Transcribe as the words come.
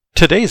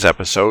Today's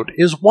episode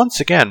is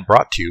once again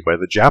brought to you by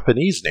the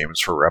Japanese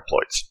names for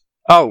Reploids.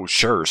 Oh,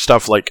 sure,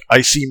 stuff like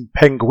Icy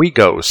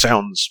Penguigo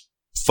sounds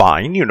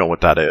fine, you know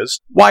what that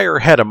is. Wire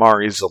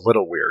Hedamari is a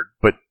little weird,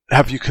 but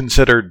have you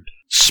considered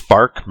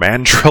Spark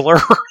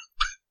Mandriller?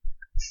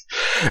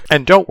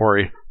 And don't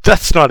worry,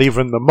 that's not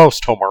even the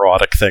most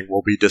homoerotic thing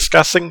we'll be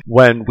discussing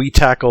when we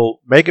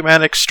tackle Mega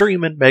Man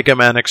Extreme and Mega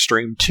Man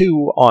Extreme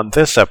 2 on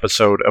this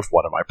episode of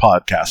What Am I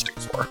Podcasting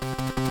For?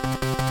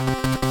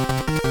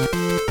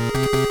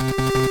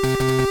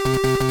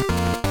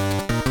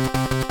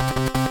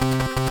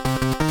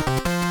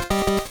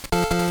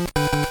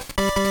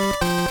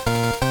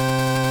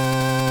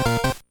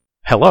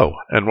 Hello,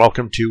 and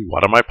welcome to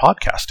What Am I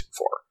Podcasting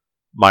For?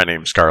 My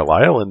name's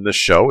Carlisle, and this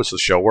show is the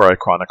show where I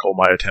chronicle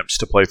my attempts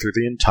to play through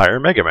the entire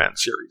Mega Man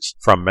series,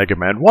 from Mega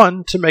Man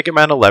 1 to Mega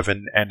Man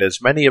 11, and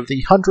as many of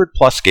the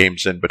 100+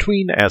 games in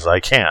between as I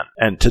can.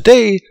 And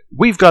today,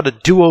 we've got a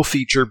duo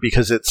feature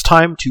because it's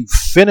time to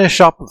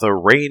finish up the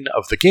reign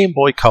of the Game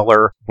Boy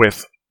Color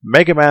with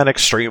Mega Man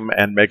Extreme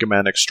and Mega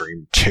Man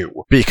Extreme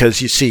 2.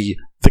 Because, you see,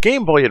 the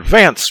Game Boy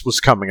Advance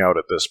was coming out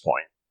at this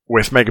point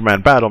with Mega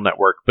Man Battle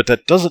Network, but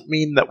that doesn't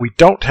mean that we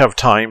don't have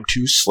time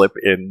to slip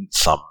in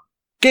some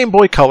Game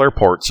Boy Color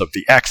ports of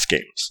the X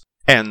games.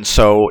 And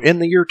so, in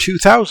the year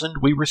 2000,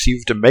 we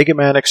received a Mega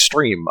Man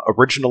Extreme,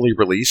 originally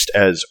released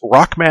as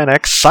Rockman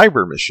X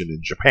Cyber Mission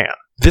in Japan.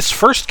 This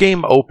first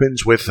game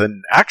opens with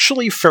an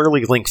actually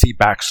fairly lengthy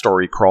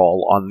backstory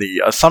crawl on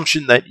the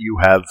assumption that you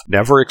have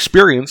never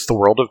experienced the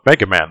world of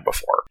Mega Man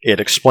before. It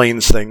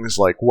explains things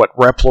like what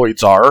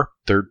Reploids are,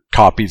 they're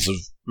copies of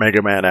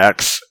Mega Man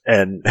X,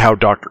 and how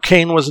Dr.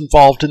 Kane was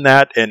involved in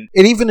that, and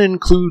it even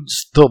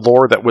includes the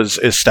lore that was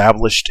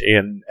established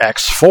in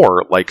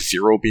X4, like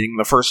Zero being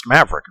the first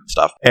Maverick and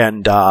stuff.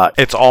 And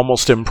it's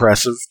almost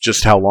impressive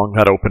just how long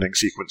that opening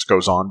sequence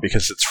goes on,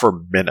 because it's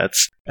for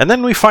minutes. And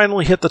then we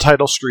finally hit the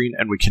title screen,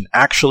 and we can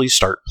actually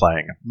start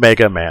playing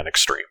Mega Man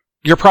Extreme.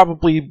 You're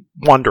probably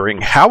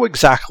wondering, how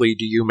exactly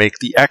do you make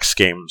the X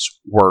games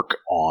work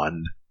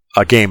on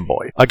a Game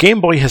Boy? A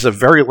Game Boy has a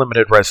very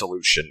limited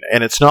resolution,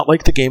 and it's not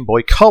like the Game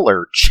Boy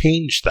Color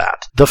changed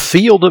that. The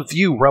field of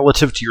view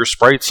relative to your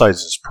sprite size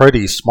is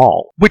pretty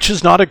small, which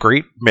is not a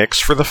great mix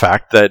for the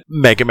fact that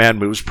Mega Man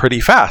moves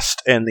pretty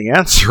fast, and the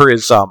answer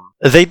is,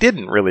 they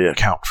didn't really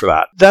account for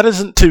that. That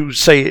isn't to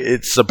say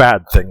it's a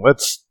bad thing.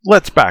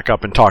 Let's back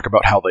up and talk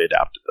about how they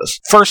adapted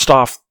this. First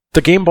off, the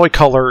Game Boy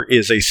Color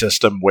is a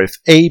system with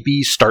A,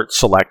 B, start,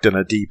 select, and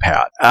a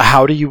D-pad.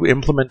 How do you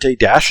implement a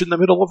dash in the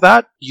middle of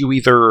that? You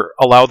either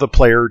allow the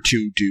player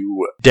to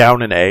do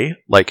down and A,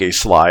 like a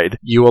slide,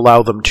 you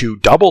allow them to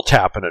double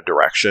tap in a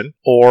direction,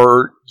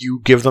 or you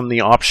give them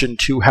the option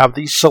to have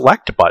the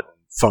select button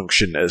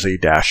function as a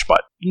dash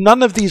button.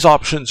 None of these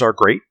options are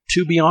great,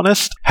 to be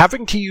honest.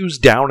 Having to use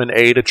down and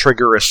A to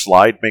trigger a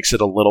slide makes it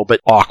a little bit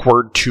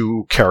awkward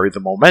to carry the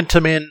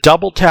momentum in.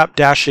 Double tap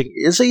dashing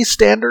is a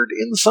standard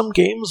in some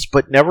games,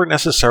 but never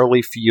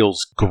necessarily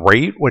feels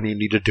great when you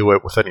need to do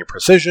it with any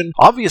precision.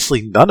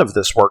 Obviously, none of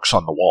this works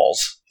on the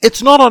walls.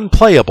 It's not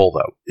unplayable,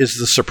 though, is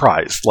the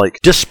surprise.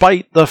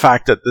 Despite the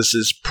fact that this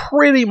is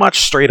pretty much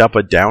straight up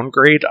a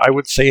downgrade, I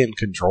would say, in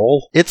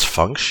control, it's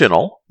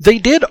functional. They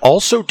did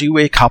also do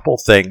a couple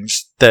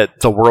things that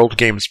the World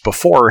games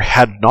before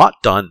had not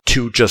done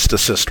to just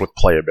assist with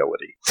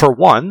playability. For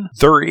one,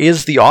 there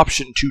is the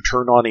option to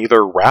turn on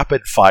either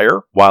rapid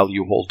fire while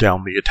you hold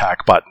down the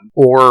attack button,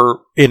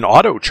 or an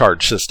auto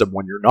charge system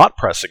when you're not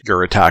pressing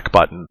your attack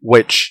button,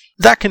 which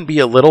that can be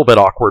a little bit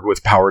awkward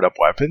with powered up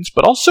weapons,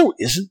 but also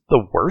isn't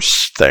the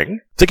worst thing.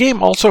 The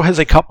game also has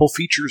a couple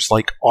features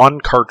like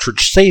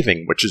on-cartridge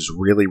saving, which is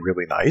really,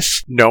 really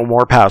nice. No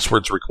more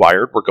passwords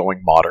required, we're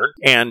going modern.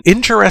 And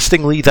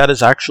interestingly, that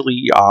is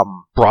actually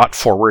brought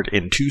forward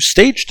into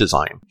stage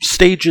design.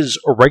 Stages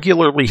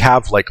regularly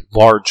have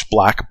large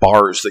black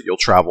bars that you'll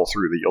travel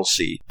through that you'll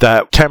see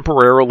that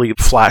temporarily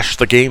flash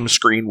the game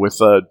screen with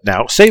a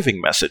now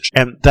saving message.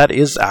 And that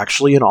is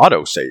actually an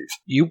autosave.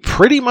 You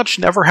pretty much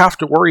never have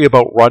to worry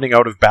about running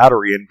out of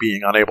battery and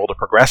being unable to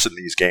progress in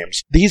these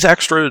games. These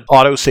extra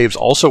autosaves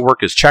also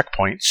work as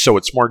checkpoints, so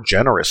it's more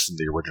generous than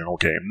the original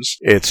games.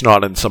 It's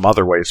not in some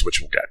other ways, which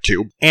we'll get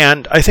to.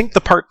 And I think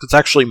the part that's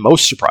actually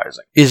most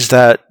surprising is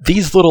that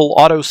these little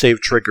autosave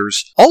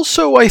triggers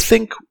also, I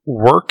think,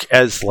 work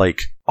as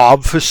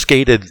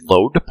obfuscated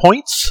load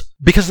points.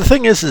 Because the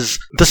thing is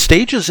the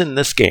stages in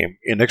this game,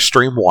 in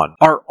Extreme 1,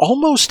 are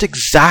almost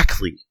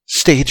exactly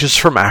stages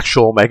from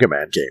actual Mega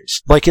Man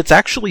games. It's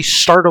actually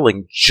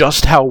startling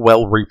just how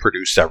well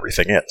reproduced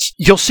everything is.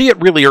 You'll see it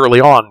really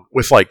early on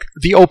with,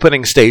 the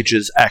opening stage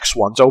is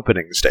X1's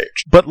opening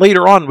stage. But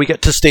later on, we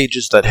get to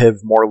stages that have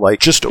more,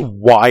 just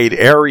wide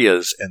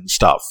areas and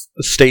stuff.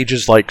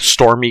 Stages like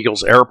Storm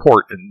Eagle's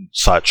Airport and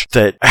such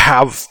that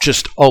have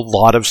just a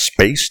lot of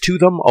space to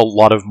them, a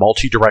lot of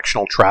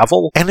multi-directional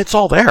travel, and it's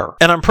all there.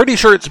 And I'm pretty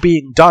sure it's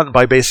being done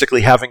by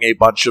basically having a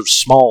bunch of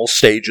small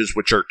stages,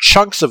 which are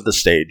chunks of the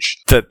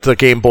stage, that that the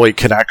Game Boy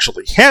can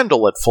actually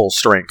handle at full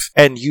strength,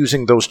 and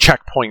using those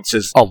checkpoints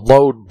as a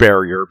load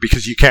barrier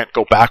because you can't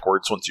go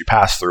backwards once you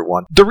pass through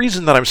one. The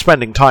reason that I'm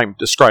spending time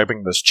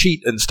describing this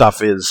cheat and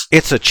stuff is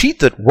it's a cheat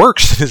that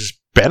works and is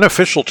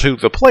beneficial to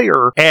the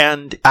player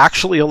and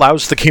actually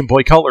allows the Game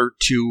Boy Color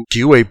to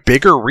do a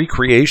bigger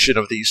recreation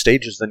of these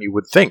stages than you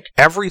would think.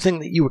 Everything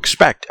that you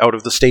expect out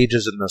of the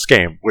stages in this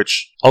game,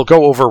 which I'll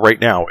go over right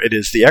now. It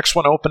is the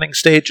X1 opening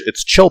stage,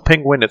 it's Chill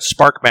Penguin, it's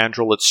Spark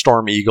Mandrill, it's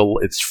Storm Eagle,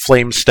 it's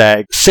Flame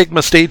Stag,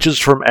 Sigma stages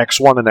from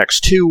X1 and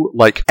X2,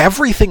 like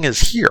everything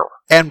is here.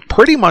 And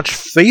pretty much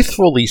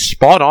faithfully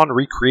spot-on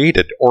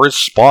recreated, or as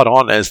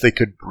spot-on as they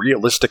could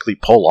realistically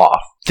pull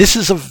off. This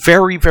is a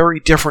very, very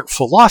different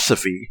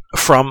philosophy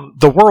from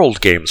the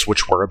World games,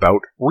 which were about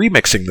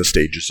remixing the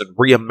stages and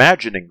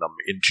reimagining them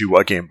into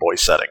a Game Boy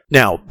setting.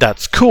 Now,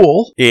 that's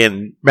cool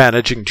in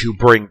managing to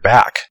bring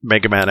back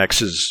Mega Man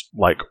X's,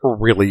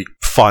 really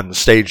fun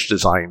stage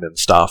design and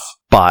stuff.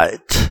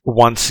 But,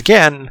 once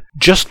again,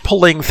 just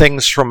pulling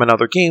things from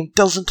another game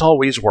doesn't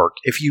always work.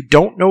 If you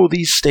don't know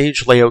these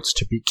stage layouts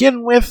to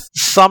begin with,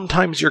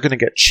 sometimes you're going to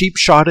get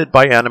cheap-shotted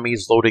by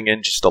enemies loading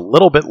in just a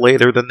little bit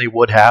later than they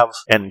would have,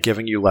 and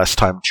giving you less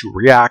time to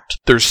react.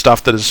 There's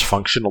stuff that is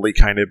functionally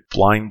kind of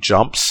blind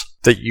jumps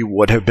that you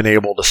would have been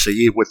able to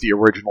see with the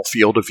original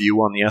field of view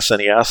on the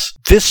SNES.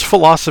 This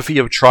philosophy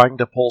of trying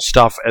to pull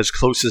stuff as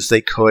close as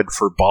they could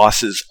for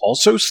bosses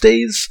also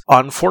stays.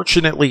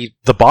 Unfortunately,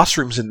 the boss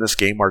rooms in this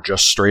game are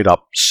just straight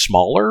up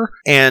smaller,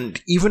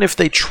 and even if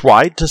they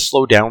tried to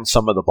slow down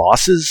some of the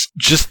bosses,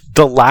 just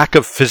the lack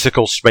of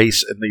physical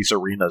space in these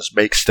arenas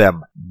makes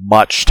them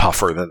much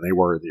tougher than they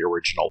were in the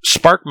original.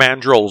 Spark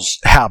Mandrill's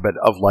habit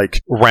of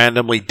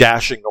randomly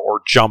dashing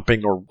or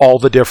jumping or all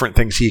the different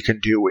things he can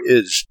do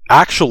is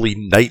actually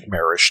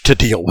nightmarish to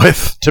deal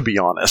with, to be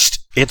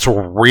honest. It's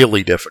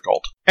really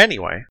difficult.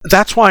 Anyway,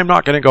 that's why I'm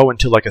not going to go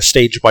into a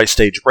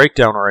stage-by-stage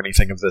breakdown or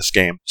anything of this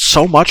game.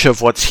 So much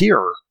of what's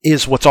here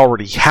is what's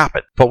already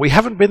happened, but we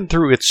haven't been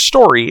through its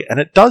story, and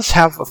it does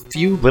have a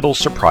few little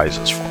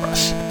surprises for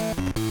us.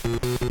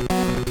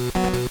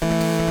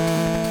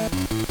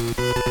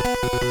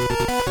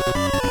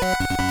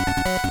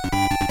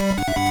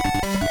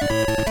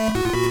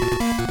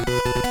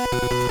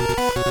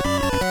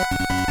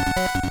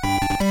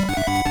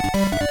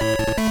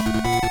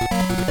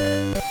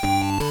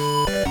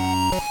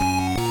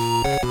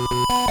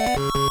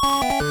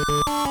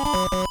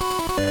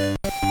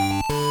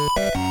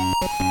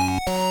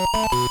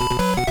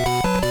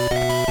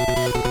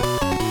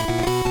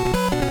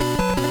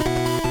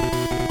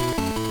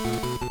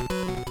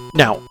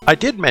 Now, I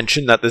did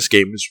mention that this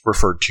game is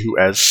referred to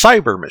as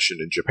Cyber Mission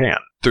in Japan.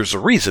 There's a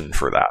reason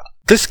for that.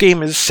 This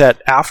game is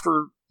set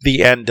after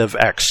the end of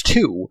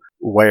X2,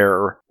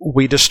 where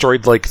we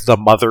destroyed the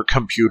mother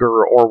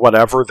computer or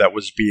whatever that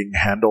was being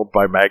handled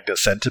by Magna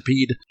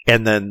Centipede,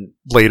 and then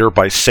later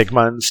by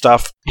Sigma and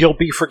stuff. You'll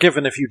be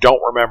forgiven if you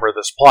don't remember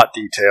this plot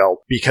detail,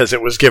 because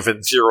it was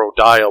given zero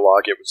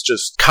dialogue. It was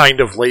just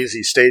kind of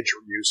lazy stage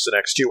reuse in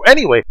X2.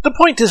 Anyway, the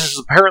point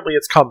is apparently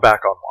it's come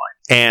back online,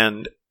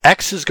 and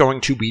X is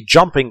going to be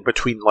jumping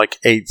between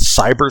a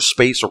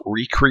cyberspace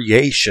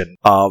recreation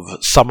of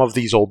some of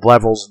these old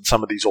levels and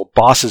some of these old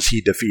bosses he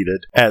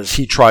defeated as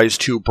he tries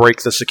to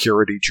break the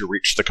security to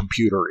reach the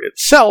computer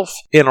itself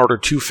in order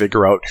to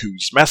figure out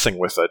who's messing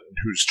with it and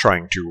who's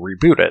trying to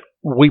reboot it.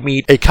 We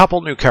meet a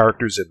couple new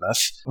characters in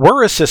this.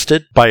 We're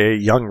assisted by a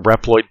young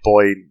Reploid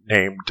boy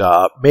named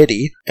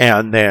Midi,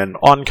 and then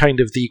on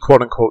kind of the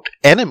quote-unquote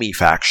enemy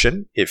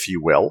faction, if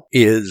you will,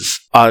 is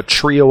a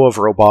trio of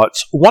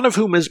robots, one of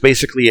whom is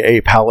basically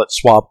a palette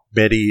swap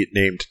Midi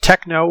named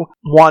Techno.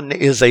 One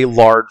is a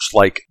large,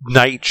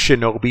 knight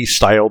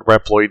shinobi-styled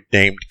Reploid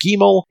named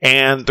Gimel,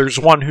 and there's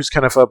one who's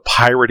kind of a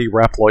piratey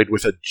Reploid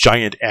with a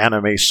giant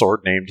anime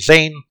sword named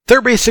Zane.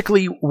 They're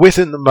basically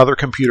within the mother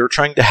computer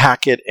trying to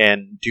hack it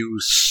and do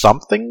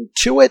something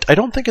to it. I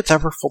don't think it's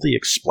ever fully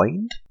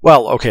explained.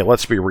 Well, okay,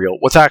 let's be real.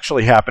 What's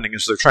actually happening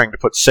is they're trying to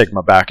put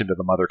Sigma back into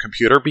the mother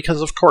computer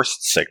because, of course,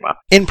 it's Sigma.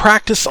 In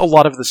practice, a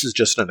lot of this is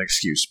just an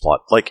excuse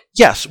plot.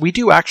 Yes, we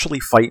do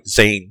actually fight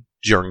Zane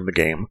during the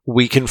game.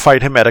 We can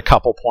fight him at a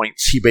couple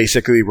points. He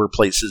basically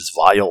replaces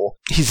Vile.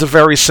 He's a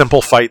very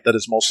simple fight that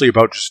is mostly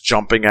about just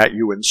jumping at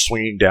you and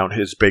swinging down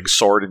his big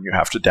sword, and you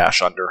have to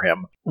dash under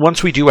him.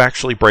 Once we do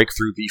actually break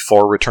through the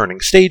 4 returning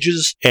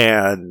stages,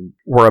 and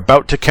we're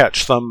about to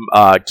catch them,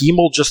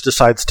 Gimel just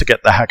decides to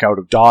get the heck out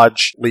of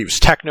Dodge, leaves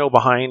Techno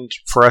behind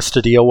for us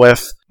to deal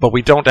with, but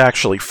we don't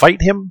actually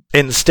fight him.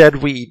 Instead,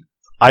 we,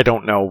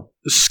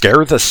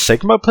 scare the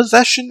Sigma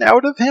possession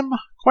out of him? ?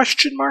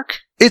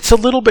 It's a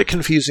little bit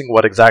confusing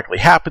what exactly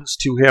happens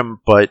to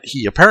him, but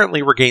he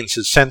apparently regains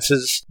his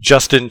senses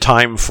just in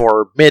time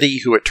for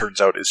Midi, who it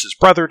turns out is his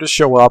brother, to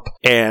show up,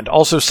 and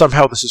also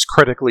somehow this is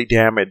critically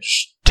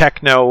damaged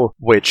Techno,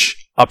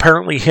 which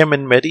apparently him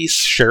and Midi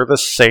share the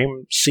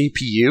same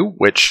CPU,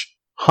 which,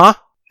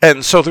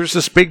 And so there's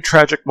this big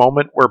tragic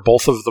moment where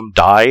both of them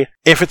die.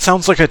 If it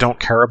sounds like I don't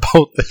care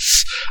about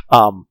this,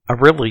 I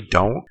really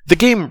don't. The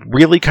game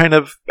really kind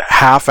of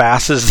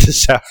half-asses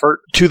this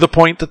effort to the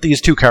point that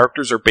these two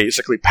characters are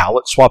basically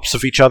palette swaps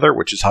of each other,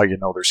 which is how you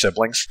know they're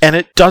siblings. And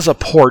it does a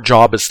poor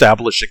job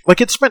establishing,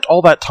 like, it spent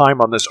all that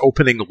time on this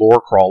opening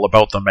lore crawl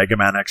about the Mega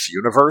Man X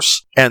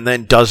universe, and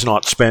then does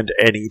not spend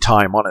any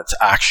time on its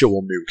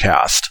actual new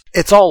cast.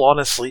 It's all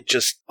honestly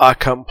just a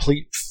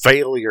complete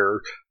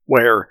failure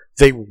where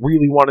they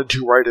really wanted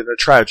to write in a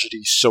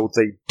tragedy, so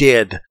they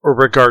did,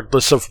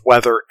 regardless of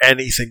whether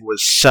anything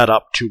was set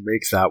up to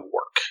make that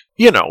work.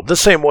 You know, the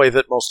same way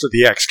that most of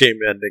the X game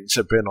endings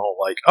have been all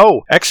like,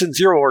 oh, X and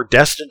Zero are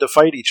destined to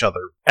fight each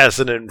other, as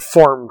an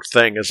informed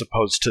thing as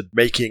opposed to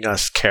making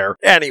us care.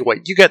 Anyway,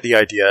 you get the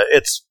idea.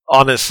 It's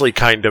honestly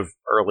kind of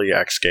early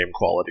X game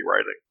quality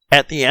writing.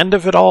 At the end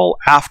of it all,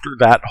 after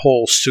that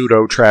whole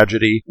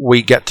pseudo-tragedy,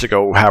 we get to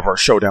go have our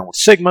showdown with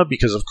Sigma,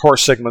 because of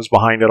course Sigma's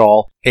behind it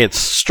all. It's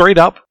straight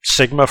up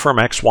Sigma from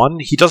X1.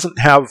 He doesn't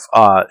have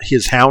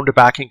his Hound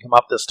backing him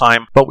up this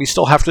time, but we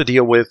still have to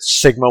deal with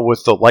Sigma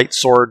with the light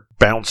sword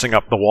bouncing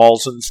up the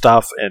walls and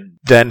stuff, and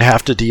then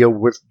have to deal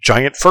with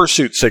giant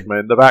fursuit Sigma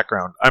in the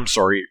background. I'm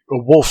sorry,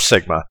 Wolf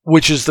Sigma,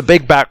 which is the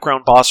big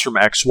background boss from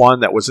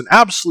X1 that was an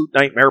absolute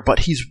nightmare, but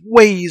he's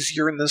way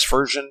easier in this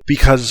version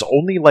because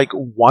only like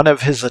one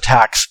of his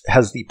attacks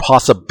has the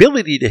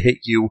possibility to hit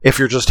you if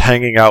you're just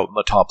hanging out in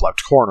the top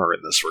left corner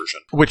in this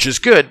version, which is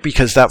good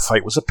because that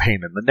fight was a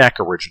pain in the neck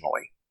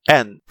originally.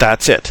 And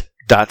that's it.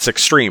 That's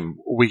Extreme.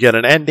 We get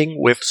an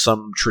ending with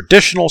some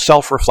traditional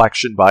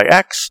self-reflection by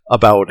X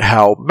about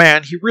how,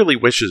 man, he really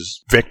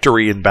wishes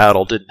victory in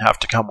battle didn't have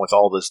to come with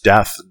all this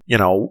death. You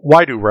know,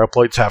 why do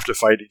Reploids have to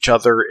fight each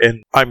other?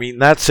 And, I mean,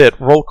 that's it.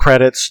 Roll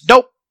credits.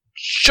 Nope.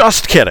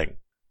 Just kidding.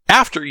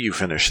 After you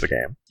finish the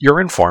game,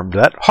 you're informed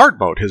that Hard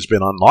Mode has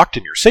been unlocked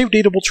and your save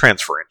data will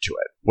transfer into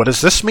it. What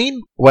does this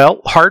mean?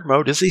 Well, Hard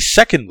Mode is a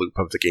second loop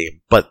of the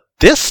game, but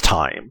this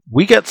time,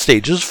 we get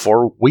stages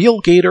for Wheel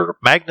Gator,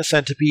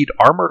 Magna-Centipede,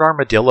 Armored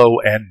Armadillo,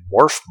 and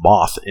Morph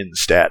Moth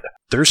instead.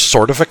 There's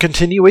sort of a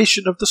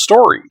continuation of the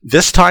story.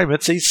 This time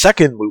it's a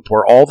second loop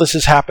where all this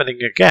is happening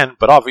again,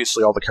 but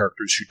obviously all the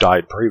characters who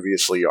died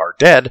previously are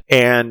dead,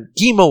 and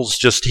Geemel's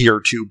just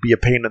here to be a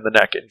pain in the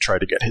neck and try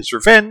to get his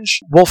revenge.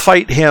 We'll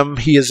fight him.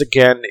 He is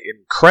again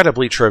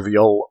incredibly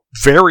trivial,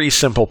 very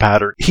simple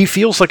pattern. He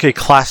feels like a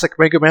classic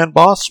Mega Man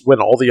boss when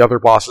all the other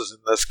bosses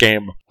in this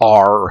game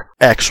are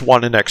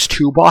X1 and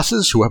X2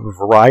 bosses who have a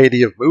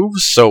variety of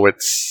moves, so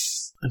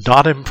it's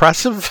not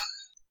impressive.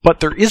 But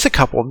there is a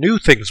couple new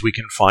things we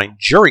can find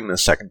during the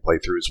second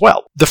playthrough as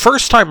well. The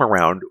first time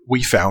around,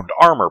 we found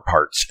armor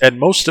parts,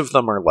 and most of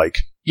them are like,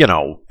 you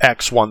know,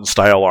 X1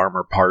 style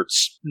armor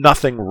parts.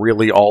 Nothing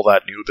really all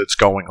that new that's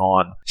going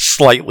on.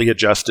 Slightly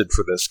adjusted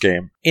for this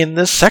game. In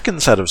this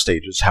second set of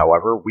stages,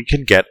 however, we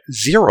can get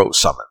Zero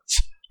summons.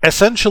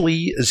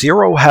 Essentially,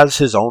 Zero has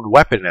his own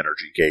weapon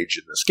energy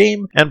gauge in this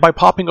game, and by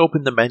popping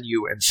open the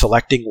menu and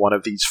selecting one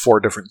of these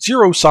 4 different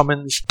Zero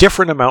summons,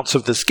 different amounts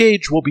of this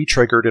gauge will be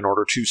triggered in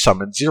order to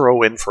summon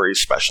Zero in for a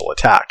special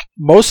attack.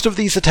 Most of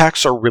these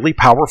attacks are really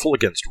powerful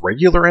against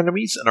regular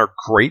enemies and are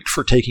great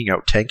for taking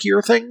out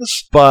tankier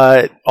things,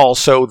 but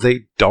also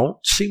they don't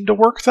seem to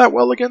work that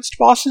well against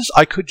bosses.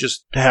 I could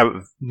just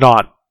have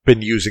not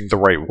been using the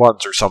right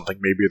ones or something.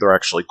 Maybe they're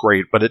actually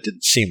great, but it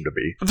didn't seem to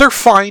be. They're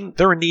fine.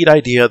 They're a neat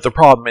idea. The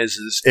problem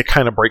is it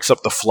kind of breaks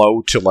up the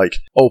flow to, like,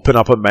 open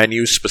up a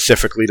menu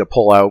specifically to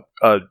pull out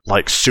a,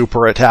 like,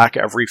 super attack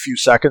every few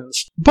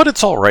seconds. But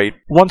it's alright.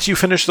 Once you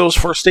finish those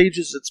 4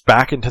 stages, it's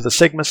back into the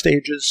Sigma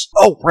stages.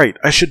 Oh, right,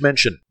 I should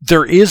mention,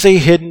 there is a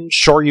hidden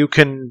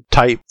Shoryuken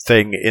type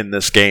thing in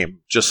this game,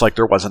 just like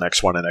there was in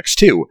X1 and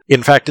X2.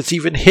 In fact, it's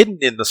even hidden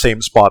in the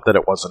same spot that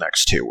it was in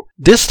X2.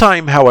 This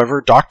time,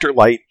 however, Dr.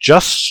 Light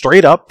just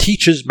straight up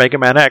teaches Mega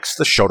Man X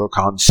the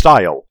Shotokan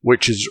style,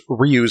 which is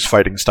Ryu's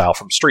fighting style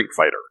from Street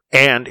Fighter.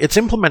 And it's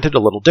implemented a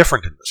little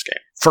different in this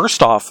game.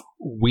 First off,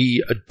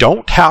 we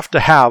don't have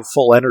to have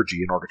full energy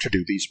in order to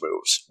do these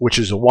moves, which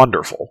is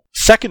wonderful.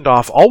 Second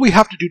off, all we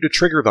have to do to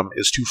trigger them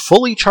is to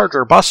fully charge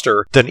our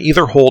Buster, then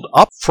either hold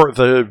up for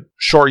the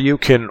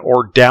Shoryuken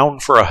or down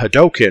for a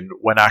Hadoken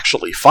when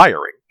actually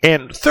firing.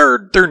 And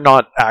third, they're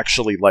not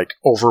actually, like,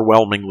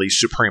 overwhelmingly,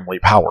 supremely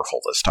powerful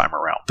this time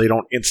around. They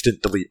don't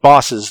instant delete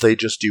bosses, they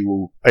just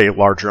do a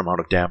larger amount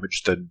of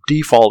damage than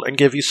default and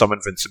give you some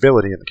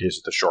invincibility in the case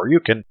of the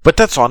Shoryuken. But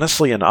that's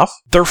honestly enough.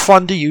 They're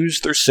fun to use,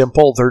 they're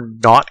simple, they're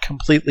not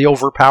completely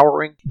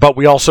overpowering, but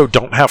we also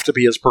don't have to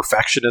be as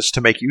perfectionist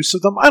to make use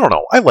of them. I don't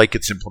know, I like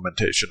its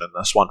implementation in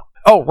this one.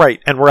 Oh,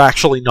 right, and we're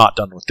actually not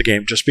done with the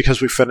game just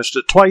because we finished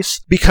it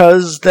twice,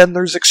 because then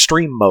there's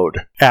Extreme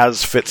Mode,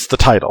 as fits the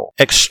title.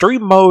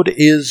 Extreme Mode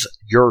is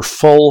your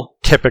full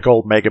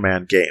typical Mega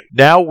Man game.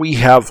 Now we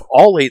have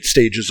all 8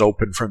 stages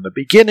open from the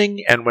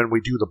beginning, and when we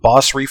do the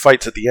boss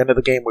refights at the end of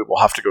the game, we will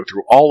have to go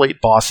through all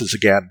 8 bosses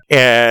again,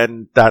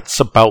 and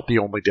that's about the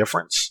only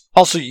difference.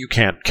 Also, you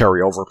can't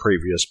carry over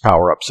previous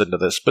power-ups into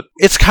this, but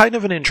it's kind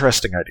of an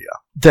interesting idea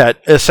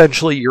that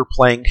essentially you're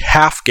playing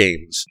half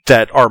games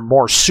that are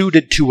more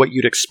suited to what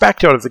you'd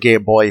expect out of the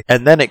Game Boy,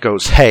 and then it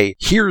goes, hey,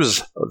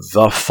 here's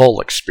the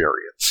full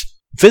experience.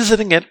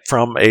 Visiting it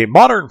from a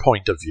modern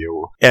point of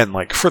view, and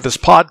for this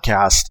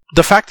podcast,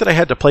 the fact that I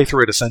had to play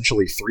through it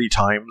essentially 3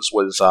 times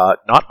was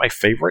not my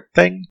favorite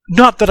thing.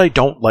 Not that I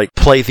don't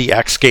play the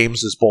X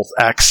games as both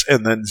X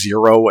and then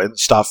Zero and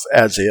stuff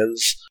as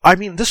is. I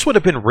mean, this would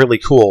have been really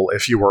cool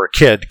if you were a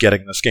kid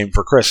getting this game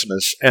for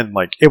Christmas, and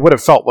it would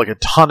have felt like a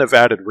ton of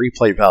added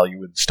replay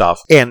value and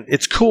stuff, and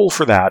it's cool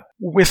for that.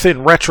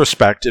 Within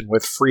retrospect and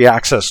with free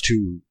access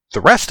to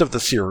the rest of the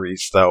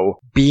series, though,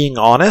 being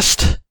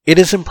honest, it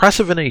is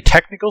impressive in a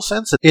technical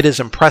sense. It is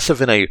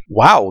impressive in a,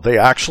 wow, they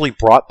actually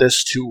brought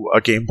this to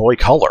a Game Boy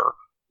Color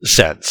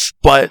sense.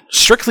 But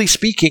strictly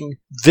speaking,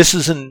 this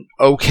is an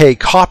okay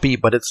copy,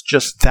 but it's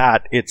just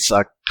that. It's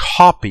a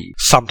copy.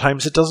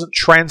 Sometimes it doesn't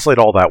translate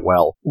all that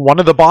well. One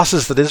of the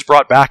bosses that is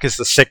brought back is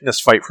the sickness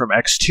fight from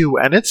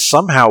X2, and it's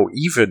somehow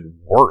even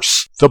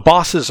worse. The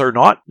bosses are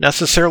not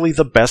necessarily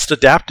the best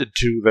adapted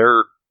to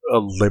their a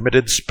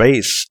limited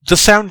space. The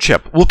sound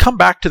chip, we'll come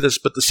back to this,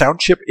 but the sound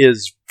chip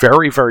is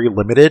very, very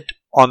limited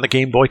on the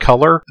Game Boy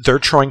Color. They're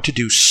trying to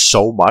do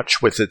so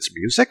much with its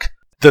music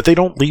that they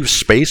don't leave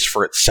space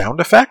for its sound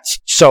effects.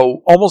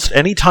 So almost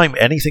any time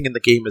anything in the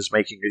game is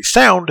making a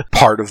sound,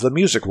 part of the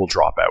music will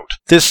drop out.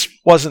 This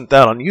wasn't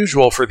that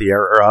unusual for the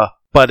era,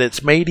 but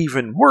it's made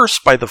even worse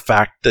by the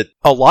fact that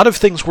a lot of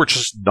things were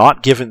just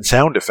not given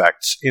sound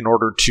effects in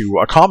order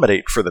to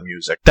accommodate for the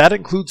music. That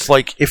includes,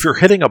 if you're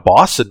hitting a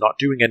boss and not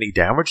doing any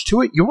damage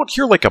to it, you won't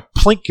hear a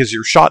plink as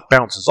your shot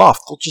bounces off.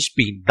 There'll just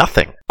be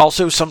nothing.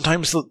 Also,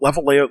 sometimes the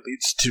level layout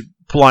leads to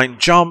blind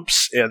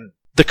jumps, and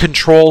the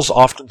controls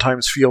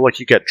oftentimes feel like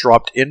you get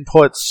dropped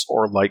inputs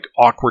or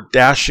awkward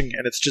dashing,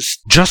 and it's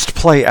just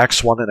play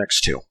X1 and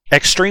X2.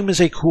 Extreme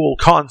is a cool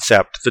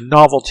concept, the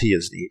novelty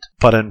is neat,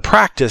 but in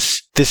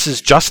practice, this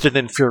is just an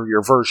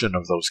inferior version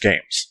of those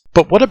games.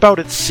 But what about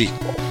its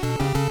sequel?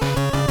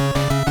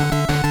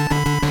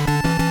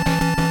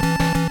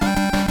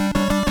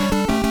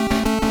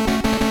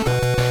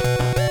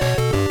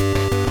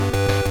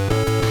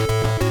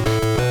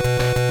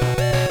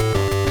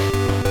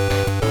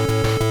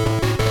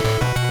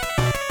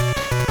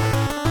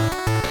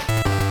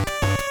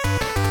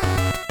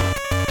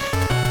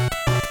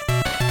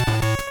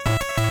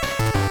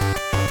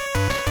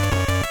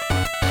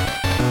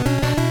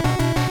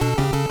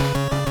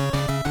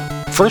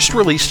 First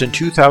released in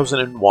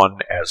 2001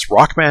 as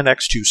Rockman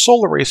X2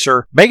 Solar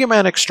Racer, Mega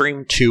Man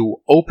Xtreme 2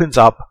 opens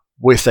up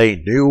with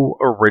a new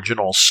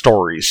original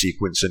story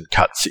sequence and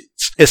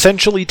cutscenes,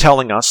 essentially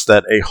telling us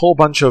that a whole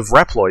bunch of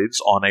Reploids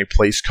on a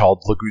place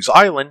called Laguz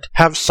Island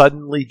have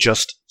suddenly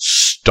just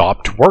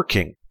stopped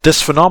working.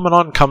 This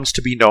phenomenon comes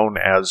to be known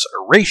as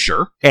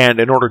erasure, and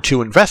in order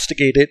to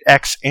investigate it,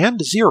 X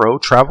and Zero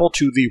travel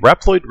to the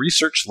Reploid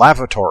Research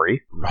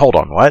Lavatory. Hold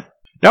on, what?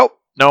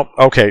 Nope,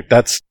 okay,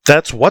 that's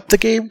what the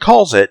game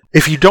calls it.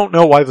 If you don't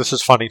know why this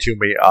is funny to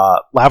me,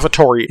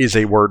 lavatory is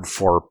a word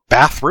for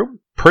bathroom.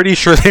 Pretty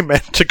sure they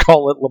meant to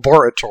call it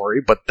laboratory,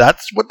 but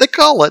that's what they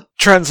call it.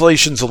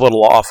 Translation's a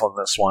little off on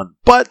this one,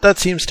 but that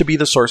seems to be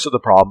the source of the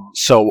problem.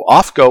 So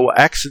off go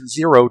X and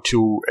Zero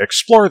to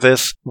explore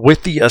this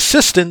with the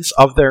assistance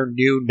of their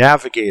new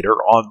navigator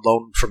on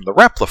loan from the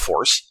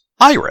Repliforce,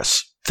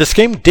 Iris. This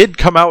game did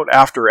come out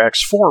after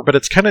X4, but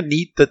it's kind of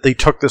neat that they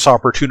took this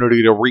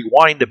opportunity to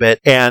rewind a bit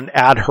and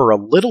add her a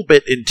little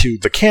bit into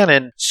the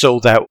canon so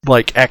that,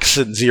 X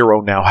and Zero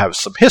now have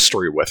some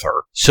history with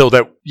her. So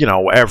that,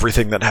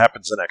 everything that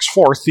happens in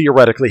X4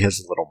 theoretically has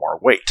a little more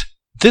weight.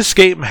 This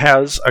game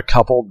has a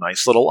couple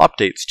nice little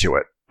updates to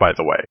it, by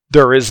the way.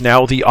 There is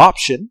now the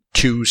option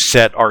to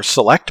set our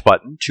select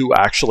button to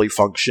actually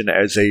function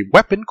as a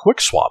weapon quick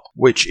swap,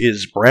 which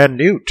is brand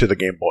new to the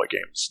Game Boy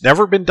games.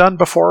 Never been done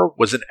before,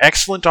 was an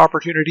excellent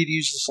opportunity to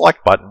use the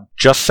select button,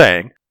 just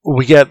saying.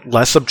 We get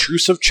less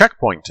obtrusive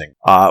checkpointing.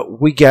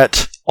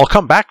 I'll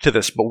come back to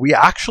this, but we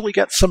actually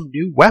get some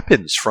new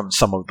weapons from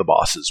some of the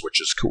bosses, which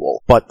is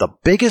cool. But the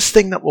biggest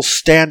thing that will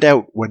stand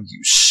out when you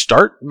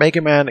start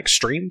Mega Man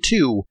Xtreme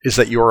 2 is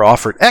that you are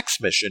offered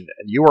X mission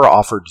and you are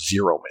offered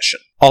Zero mission.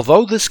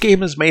 Although this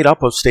game is made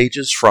up of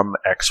stages from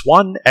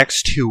X1,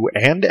 X2,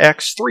 and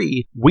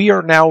X3, we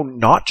are now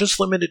not just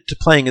limited to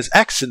playing as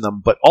X in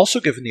them, but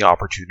also given the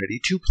opportunity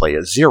to play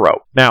as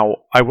Zero. Now,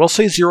 I will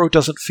say Zero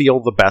doesn't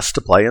feel the best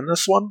to play in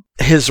this one.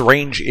 His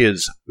range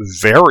is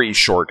very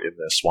short in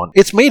this one.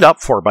 It's made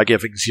up for by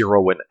giving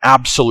Zero an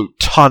absolute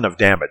ton of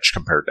damage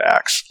compared to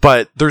X.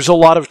 But there's a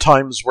lot of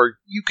times where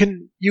you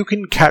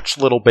can catch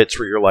little bits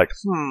where you're like,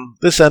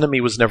 this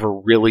enemy was never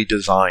really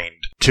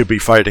designed to be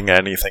fighting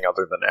anything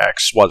other than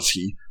X, was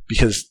he?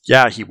 Because,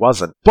 yeah, he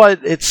wasn't.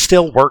 But it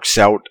still works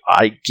out,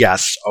 I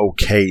guess,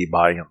 okay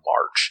by and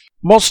large.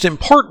 Most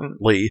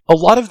importantly, a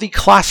lot of the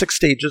classic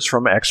stages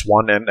from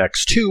X1 and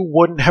X2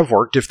 wouldn't have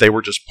worked if they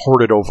were just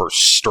ported over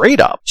straight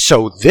up.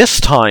 So this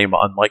time,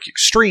 unlike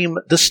Extreme,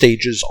 the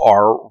stages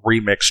are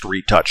remixed,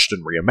 retouched,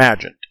 and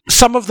reimagined.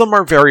 Some of them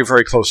are very,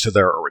 very close to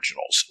their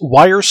originals.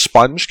 Wire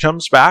Sponge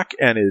comes back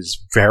and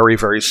is very,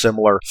 very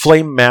similar.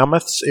 Flame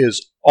Mammoths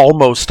is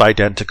almost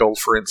identical,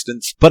 for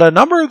instance, but a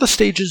number of the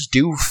stages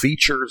do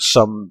feature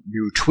some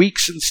new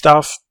tweaks and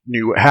stuff,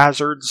 new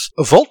hazards.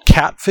 Volt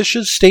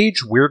Catfish's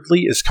stage,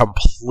 weirdly, is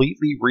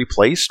completely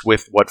replaced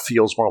with what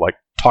feels more like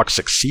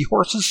Toxic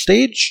Seahorse's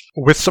stage,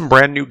 with some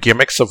brand new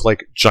gimmicks of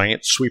like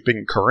giant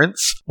sweeping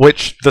currents,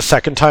 which the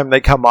second time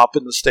they come up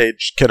in the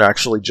stage can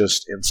actually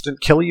just instant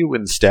kill you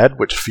instead,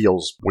 which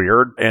feels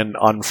weird and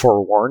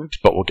unforewarned,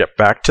 but we'll get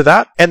back to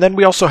that. And then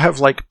we also have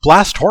like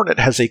Blast Hornet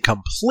has a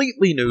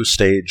completely new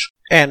stage,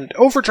 and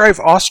Overdrive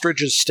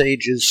Ostrich's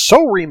stage is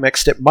so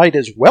remixed it might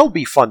as well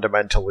be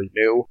fundamentally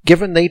new,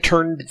 given they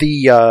turned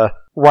the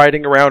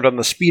riding around on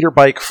the speeder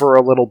bike for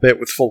a little bit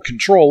with full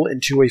control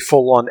into a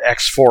full-on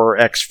X4 or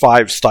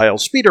X5 style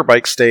speeder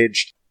bike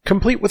stage,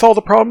 complete with all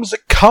the problems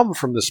that come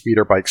from the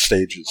speeder bike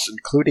stages,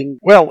 including,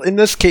 well, in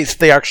this case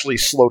they actually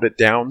slowed it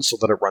down so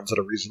that it runs at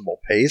a reasonable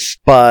pace,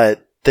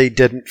 but they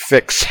didn't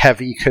fix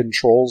heavy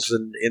controls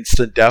and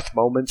instant death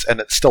moments, and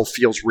it still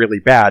feels really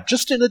bad,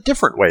 just in a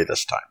different way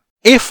this time.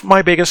 If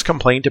my biggest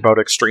complaint about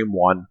Extreme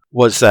 1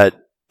 was that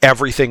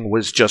everything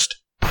was just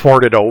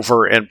ported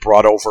over and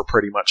brought over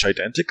pretty much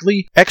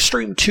identically,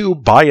 Extreme 2,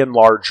 by and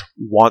large,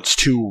 wants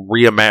to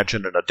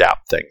reimagine and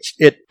adapt things.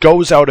 It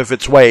goes out of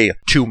its way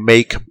to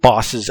make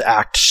bosses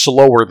act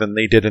slower than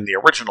they did in the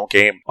original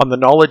game, on the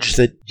knowledge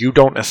that you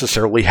don't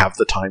necessarily have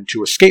the time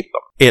to escape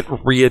them. It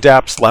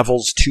readapts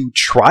levels to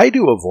try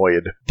to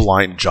avoid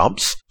blind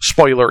jumps.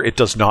 Spoiler, it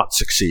does not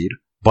succeed,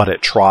 but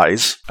it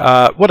tries.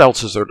 What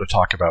else is there to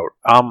talk about?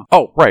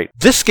 Oh, right.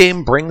 This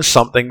game brings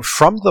something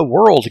from the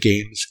World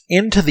games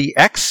into the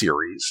X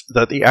series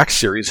that the X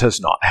series has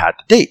not had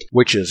to date,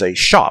 which is a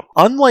shop.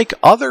 Unlike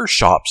other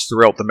shops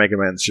throughout the Mega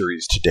Man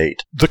series to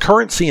date, the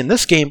currency in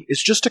this game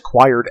is just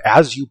acquired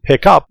as you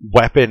pick up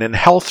weapon and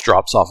health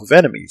drops off of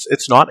enemies.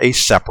 It's not a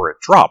separate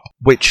drop,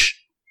 which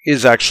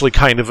is actually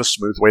kind of a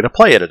smooth way to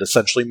play it. It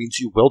essentially means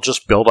you will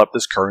just build up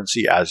this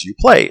currency as you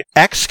play.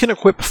 X can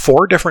equip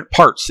 4 different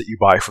parts that you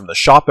buy from the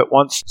shop at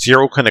once.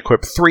 Zero can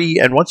equip 3,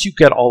 and once you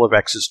get all of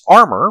X's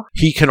armor,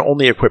 he can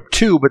only equip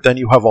 2, but then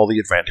you have all the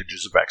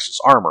advantages of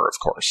X's armor, of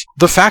course.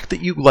 The fact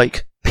that you,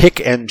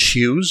 pick and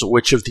choose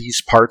which of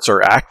these parts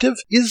are active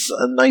is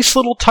a nice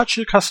little touch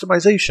of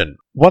customization.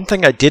 One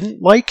thing I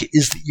didn't like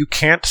is that you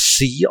can't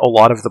see a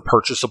lot of the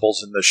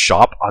purchasables in the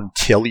shop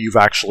until you've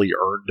actually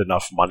earned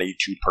enough money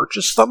to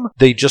purchase them.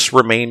 They just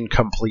remain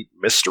complete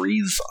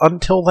mysteries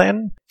until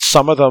then.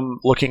 Some of them,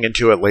 looking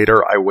into it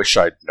later, I wish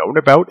I'd known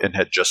about and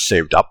had just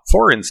saved up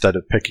for instead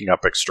of picking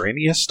up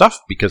extraneous stuff,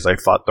 because I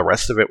thought the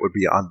rest of it would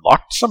be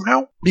unlocked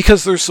somehow.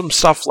 Because there's some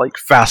stuff like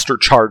faster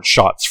charge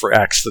shots for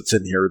X that's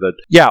in here that,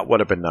 yeah, would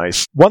have been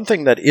nice. One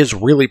thing that is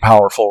really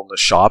powerful in the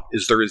shop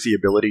is there is the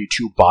ability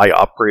to buy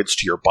upgrades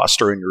to your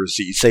Buster and your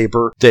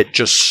Z-Saber that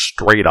just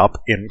straight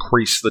up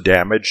increase the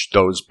damage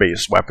those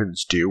base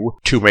weapons do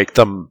to make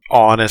them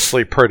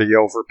honestly pretty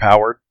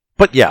overpowered.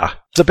 But yeah,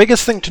 the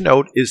biggest thing to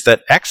note is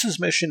that X's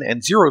mission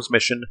and Zero's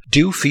mission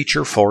do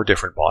feature 4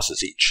 different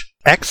bosses each.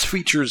 X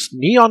features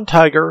Neon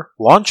Tiger,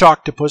 Launch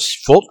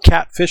Octopus, Volt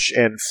Catfish,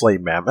 and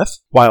Flame Mammoth,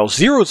 while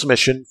Zero's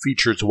mission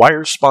features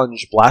Wire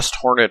Sponge, Blast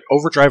Hornet,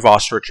 Overdrive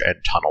Ostrich, and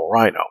Tunnel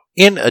Rhino.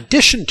 In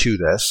addition to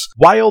this,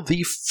 while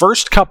the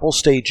first couple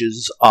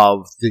stages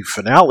of the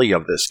finale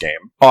of this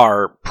game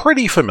are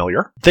pretty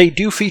familiar, they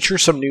do feature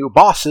some new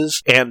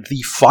bosses, and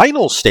the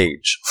final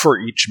stage for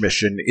each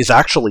mission is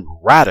actually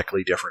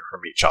radically different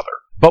from each other.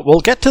 But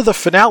we'll get to the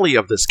finale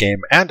of this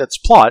game and its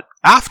plot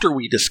after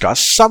we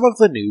discuss some of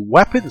the new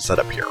weapons that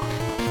appear.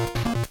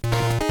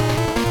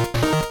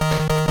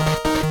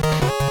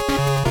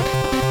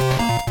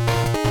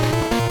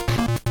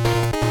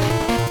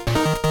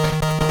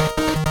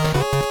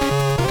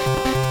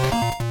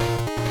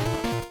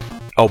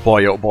 Oh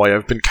boy,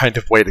 I've been kind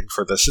of waiting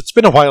for this. It's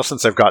been a while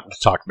since I've gotten to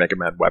talk Mega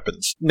Man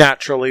weapons.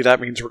 Naturally, that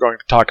means we're going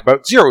to talk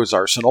about Zero's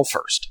arsenal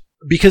first.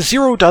 Because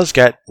Zero does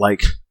get,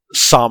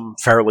 some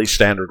fairly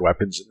standard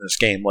weapons in this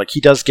game. He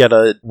does get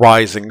a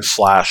rising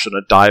slash and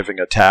a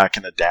diving attack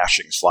and a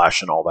dashing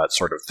slash and all that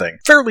sort of thing.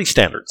 Fairly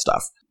standard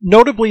stuff.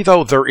 Notably,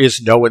 though, there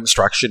is no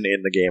instruction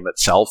in the game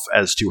itself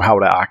as to how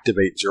to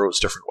activate Zero's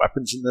different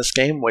weapons in this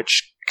game,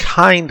 which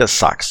kinda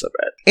sucks a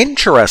bit.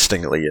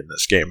 Interestingly, in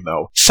this game,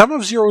 though, some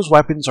of Zero's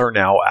weapons are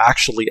now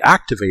actually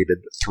activated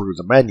through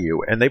the menu,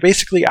 and they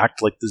basically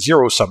act like the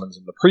Zero summons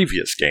in the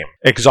previous game,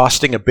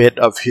 exhausting a bit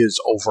of his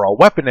overall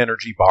weapon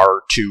energy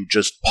bar to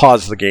just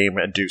pause the game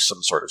and do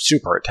some sort of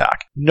super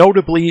attack.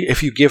 Notably,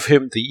 if you give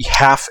him the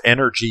half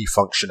energy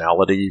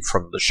functionality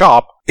from the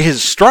shop,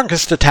 his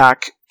strongest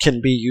attack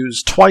can be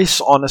used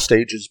twice on a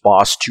stage's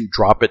boss to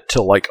drop it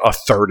to like a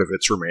third of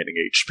its remaining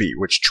HP,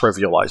 which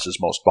trivializes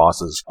most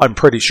bosses. I'm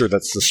pretty sure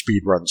that's the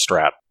speedrun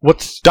strat.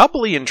 What's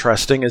doubly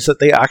interesting is that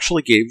they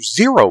actually gave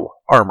 0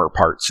 armor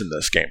parts in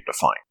this game to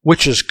find,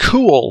 which is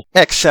cool,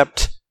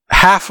 except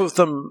half of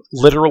them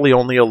literally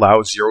only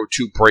allow Zero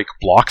to break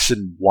blocks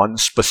in one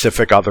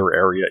specific other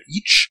area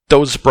each.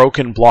 Those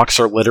broken blocks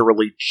are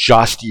literally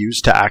just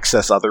used to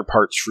access other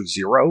parts for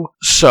Zero.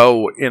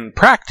 So in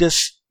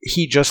practice,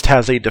 he just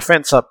has a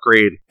defense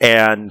upgrade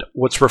and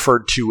what's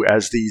referred to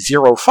as the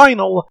Zero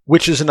Final,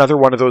 which is another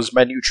one of those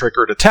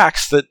menu-triggered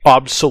attacks that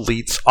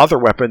obsoletes other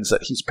weapons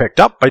that he's picked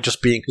up by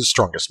just being his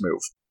strongest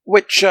move.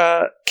 Which,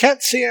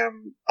 can't say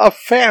I'm a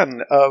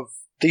fan of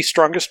the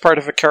strongest part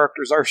of a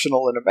character's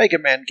arsenal in a Mega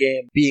Man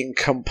game being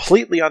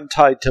completely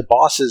untied to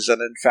bosses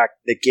and in fact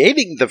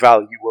negating the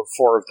value of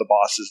 4 of the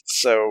bosses.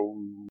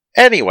 So,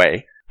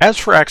 anyway, as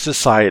for X's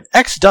side,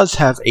 X does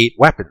have 8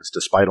 weapons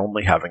despite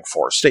only having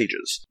 4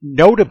 stages.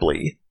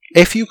 Notably,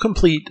 if you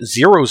complete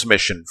Zero's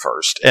mission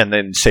first and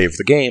then save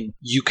the game,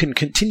 you can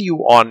continue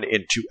on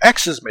into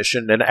X's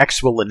mission and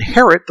X will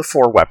inherit the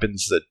 4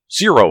 weapons that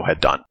Zero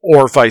had done.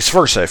 Or vice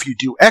versa. If you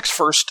do X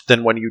first,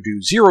 then when you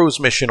do Zero's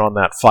mission on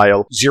that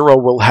file, Zero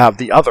will have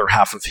the other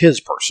half of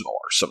his personal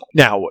arsenal.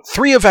 Now,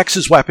 3 of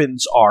X's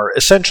weapons are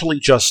essentially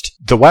just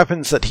the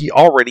weapons that he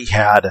already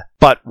had,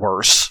 but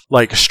worse.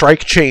 Like,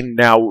 Strike Chain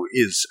now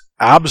is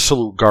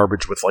absolute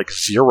garbage with like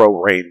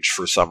 0 range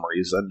for some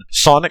reason.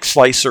 Sonic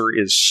Slicer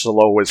is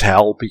slow as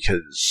hell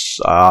because,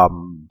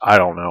 I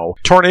don't know.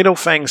 Tornado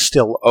Fang's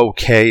still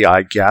okay,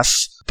 I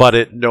guess, but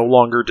it no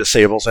longer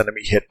disables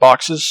enemy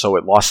hitboxes, so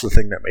it lost the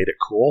thing that made it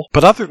cool.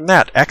 But other than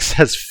that, X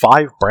has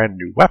 5 brand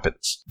new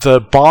weapons. The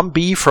Bomb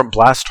Bee from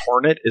Blast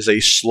Hornet is a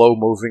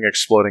slow-moving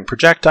exploding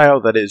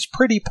projectile that is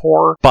pretty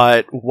poor,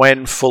 but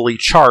when fully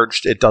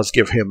charged, it does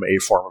give him a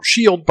form of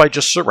shield by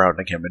just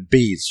surrounding him in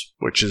bees,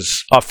 which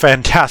is a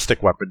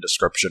fantastic weapon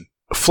description.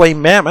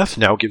 Flame Mammoth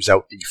now gives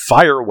out the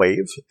Fire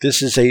Wave.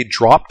 This is a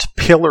dropped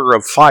pillar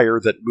of fire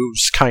that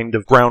moves kind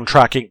of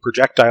ground-tracking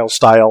projectile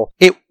style.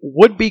 It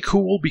would be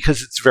cool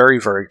because it's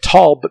very, very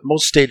tall, but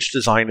most stage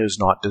design is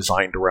not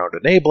designed around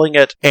enabling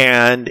it,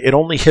 and it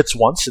only hits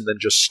once and then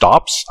just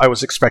stops. I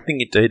was expecting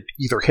it to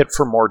either hit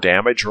for more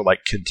damage or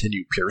like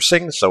continue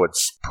piercing, so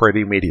it's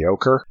pretty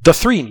mediocre. The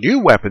 3 new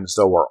weapons,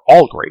 though, are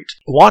all great.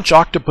 Launch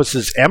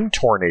Octopus's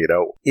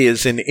M-Tornado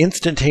is an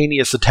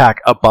instantaneous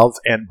attack above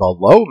and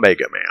below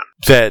Mega Man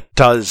that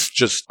does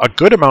just a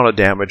good amount of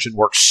damage and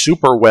works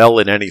super well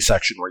in any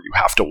section where you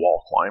have to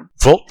wall climb.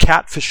 Volt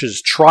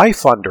Catfish's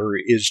Tri-Thunder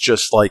is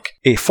just like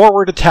a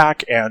forward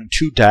attack and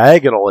 2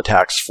 diagonal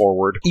attacks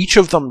forward. Each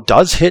of them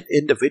does hit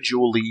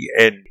individually,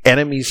 and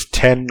enemies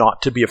tend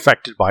not to be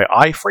affected by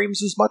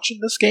iframes as much in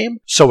this game,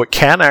 so it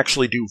can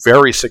actually do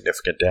very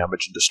significant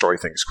damage and destroy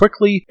things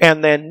quickly.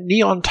 And then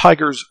Neon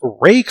Tiger's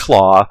Ray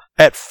Claw,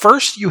 at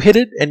first you hit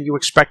it and you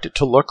expect it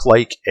to look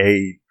like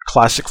a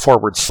classic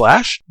forward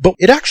slash, but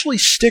it actually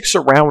sticks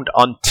around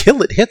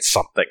until it hits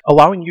something,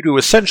 allowing you to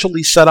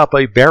essentially set up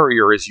a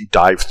barrier as you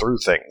dive through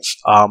things.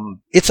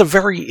 It's a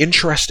very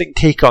interesting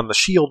take on the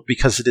shield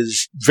because it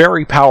is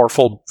very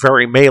powerful,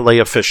 very melee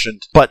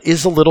efficient, but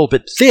is a little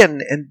bit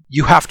thin, and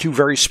you have to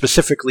very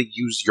specifically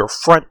use your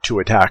front to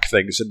attack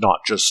things and not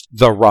just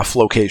the rough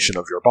location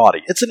of your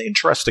body. It's an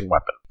interesting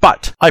weapon,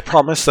 but I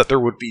promised that there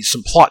would be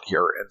some plot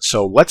here, and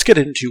so let's get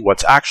into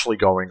what's actually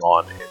going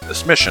on in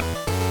this mission.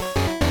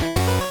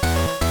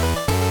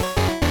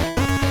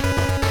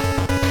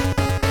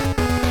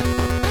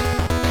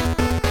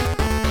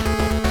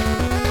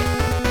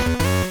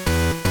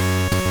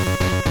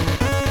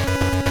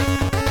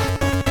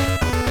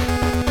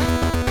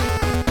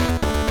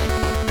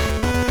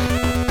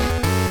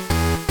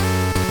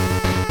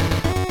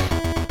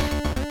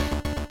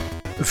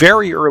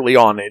 Very early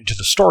on into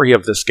the story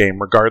of this game,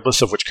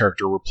 regardless of which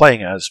character we're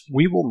playing as,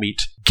 we will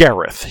meet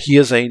Gareth. He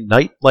is a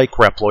knight-like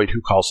Reploid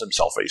who calls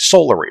himself a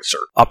Soul Eraser.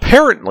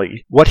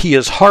 Apparently, what he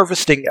is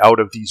harvesting out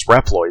of these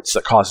Reploids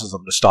that causes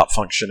them to stop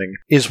functioning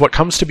is what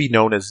comes to be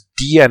known as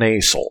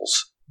DNA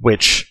souls,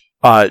 which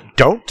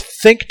don't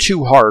think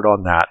too hard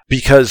on that,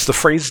 because the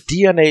phrase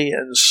DNA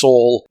and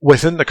soul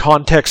within the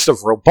context of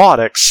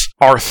robotics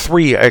are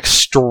 3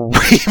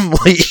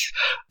 extremely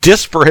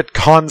disparate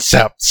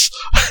concepts.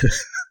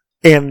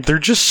 And they're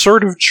just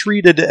sort of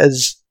treated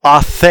as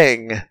a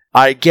thing,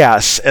 I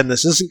guess, and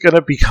this isn't going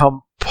to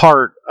become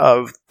part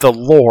of the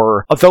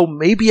lore, although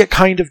maybe it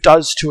kind of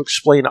does to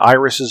explain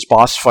Iris's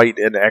boss fight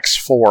in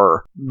X4,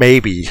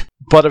 maybe.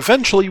 But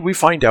eventually we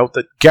find out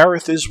that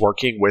Gareth is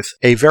working with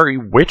a very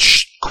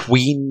witch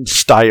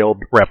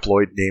queen-styled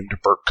Reploid named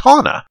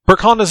Burkana.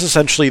 Burkana is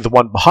essentially the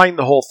one behind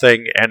the whole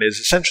thing and is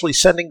essentially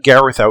sending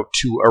Gareth out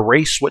to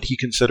erase what he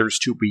considers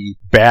to be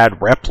bad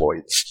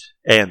Reploids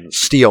and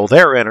steal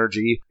their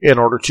energy in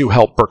order to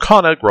help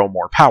Burkana grow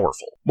more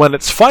powerful. when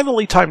it's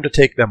finally time to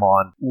take them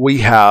on, we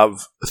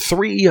have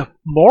 3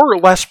 more or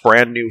less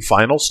brand new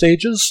final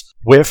stages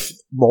with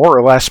more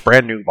or less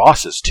brand new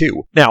bosses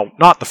too. Now,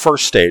 not the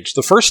first stage.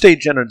 The first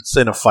stage ends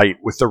in a fight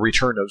with the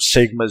return of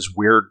Sigma's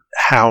weird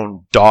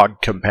hound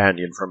dog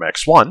companion from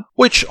X1,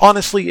 which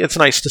honestly, it's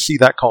nice to see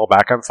that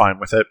callback. I'm fine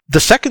with it. The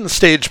second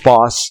stage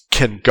boss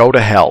can go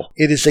to hell.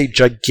 It is a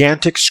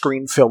gigantic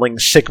screen-filling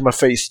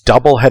Sigma-faced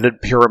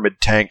double-headed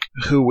pyramid tank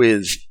who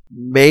is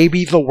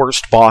maybe the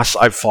worst boss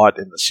I've fought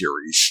in the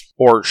series,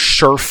 or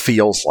sure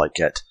feels like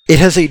it. It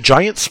has a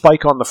giant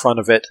spike on the front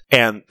of it,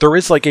 and there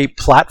is like a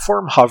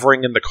platform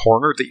hovering in the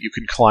corner that you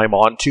can climb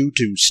onto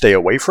to stay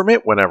away from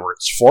it whenever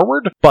it's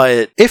forward,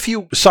 but if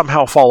you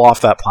somehow fall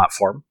off that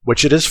platform,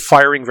 which it is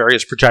firing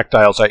various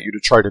projectiles at you to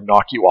try to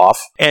knock you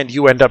off, and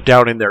you end up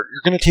down in there,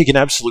 you're going to take an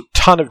absolute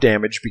ton of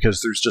damage because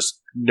there's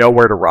just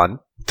nowhere to run.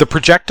 The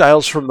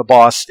projectiles from the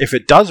boss, if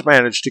it does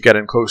manage to get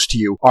in close to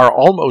you, are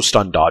almost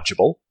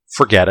undodgeable.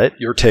 Forget it,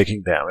 you're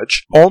taking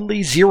damage.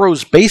 Only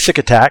Zero's basic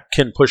attack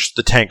can push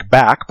the tank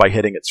back by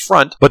hitting its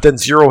front, but then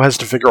Zero has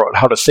to figure out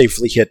how to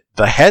safely hit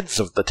the heads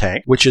of the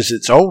tank, which is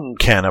its own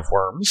can of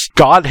worms.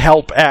 God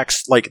help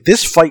X, like,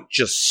 this fight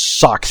just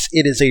sucks.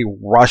 It is a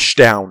rush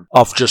down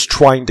of just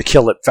trying to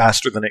kill it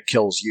faster than it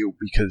kills you,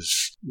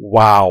 because,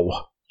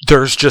 wow,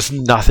 there's just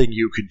nothing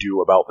you can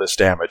do about this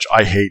damage.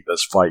 I hate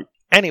this fight.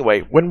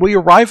 Anyway, when we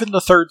arrive in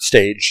the third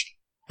stage,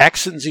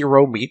 X and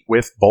Zero meet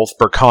with both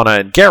Berkana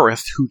and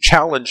Gareth, who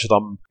challenge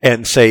them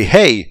and say,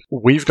 hey,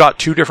 we've got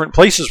 2 different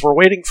places we're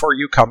waiting for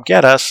you, come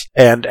get us.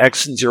 And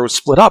X and Zero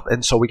split up,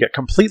 and so we get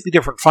completely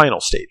different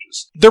final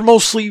stages. They're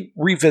mostly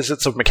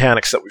revisits of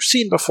mechanics that we've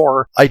seen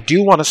before. I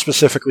do want to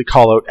specifically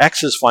call out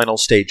X's final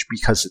stage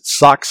because it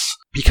sucks.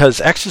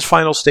 Because X's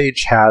final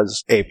stage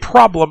has a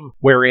problem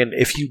wherein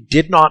if you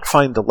did not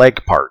find the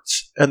leg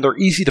parts, and they're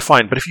easy to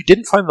find, but if you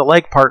didn't find the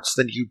leg parts,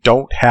 then you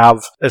don't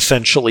have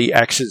essentially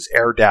X's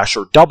air dash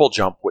or double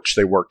jump, which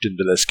they worked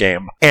into this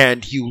game,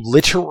 and you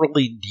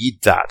literally need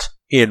that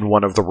in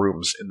one of the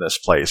rooms in this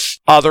place.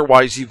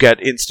 Otherwise, you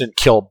get instant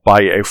killed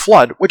by a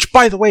flood, which,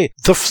 by the way,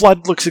 the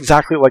flood looks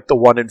exactly like the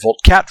one in Volt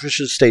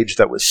Catfish's stage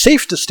that was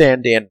safe to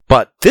stand in,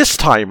 but this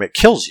time it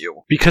kills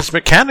you, because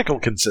mechanical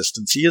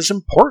consistency is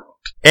important.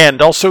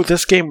 And also,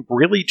 this game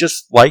really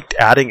just liked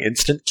adding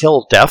instant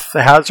kill death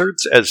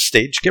hazards as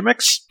stage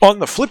gimmicks. On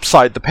the flip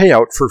side, the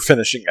payout for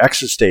finishing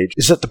X's stage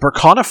is that the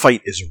Berkana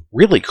fight is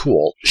really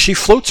cool. She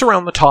floats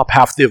around the top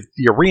half of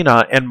the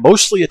arena and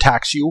mostly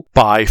attacks you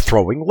by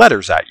throwing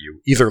letters at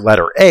you. Either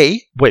letter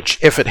A, which,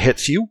 if it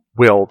hits you,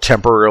 will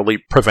temporarily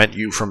prevent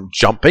you from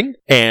jumping,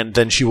 and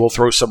then she will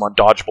throw some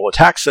undodgeable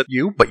attacks at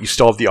you, but you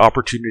still have the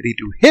opportunity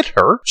to hit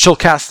her. She'll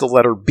cast the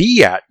letter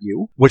B at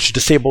you, which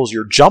disables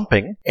your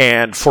jumping,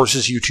 and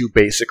forces you to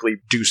basically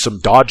do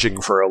some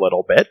dodging for a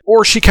little bit.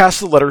 Or she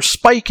casts the letter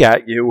Spike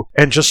at you,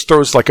 and just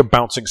throws like a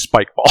bouncing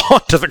spike ball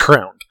onto the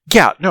ground.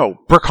 Yeah, no,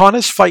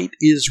 Berkana's fight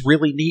is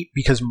really neat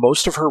because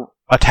most of her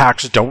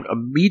attacks don't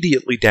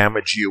immediately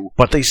damage you,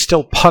 but they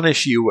still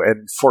punish you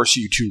and force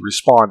you to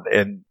respond,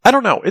 and I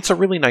don't know, it's a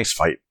really nice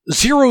fight.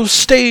 Zero's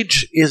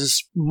stage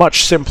is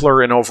much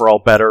simpler and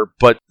overall better,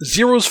 but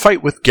Zero's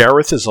fight with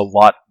Gareth is a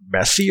lot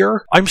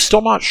messier. I'm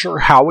still not sure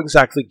how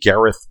exactly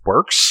Gareth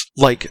works.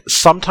 Like,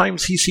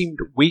 sometimes he seemed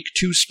weak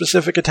to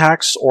specific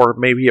attacks, or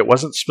maybe it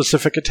wasn't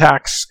specific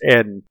attacks,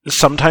 and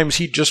sometimes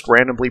he'd just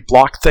randomly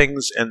block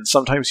things, and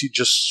sometimes he'd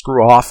just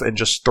screw off and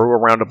just throw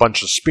around a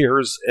bunch of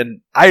spears,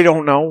 and I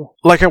don't know.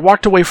 Like, I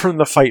walked away from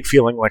the fight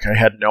feeling like I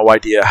had no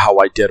idea how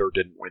I did or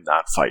didn't win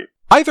that fight.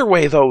 Either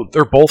way, though,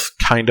 they're both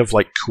kind of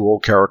like cool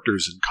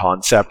characters in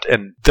concept,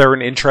 and they're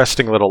an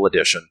interesting little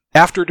addition.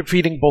 After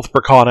defeating both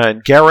Berkana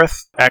and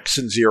Gareth, X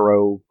and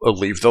Zero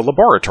leave the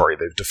laboratory.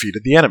 They've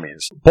defeated the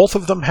enemies. Both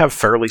of them have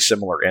fairly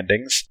similar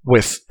endings,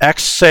 with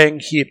X saying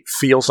he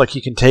feels like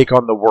he can take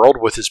on the world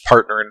with his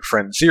partner and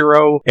friend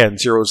Zero, and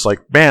Zero's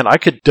like, man, I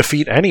could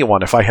defeat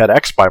anyone if I had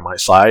X by my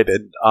side,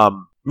 and,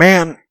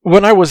 man,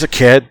 when I was a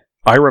kid,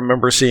 I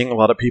remember seeing a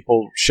lot of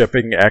people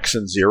shipping X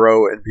and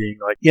Zero and being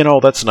like, you know,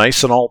 that's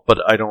nice and all, but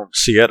I don't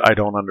see it, I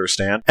don't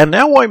understand. And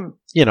now I'm,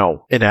 you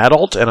know, an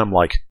adult, and I'm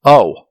like,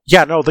 oh,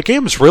 yeah, no, the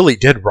games really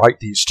did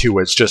write these two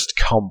as just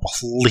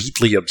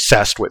completely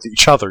obsessed with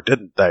each other,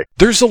 didn't they?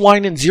 There's a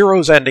line in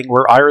Zero's ending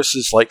where Iris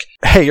is like,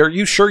 hey, are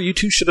you sure you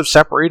two should have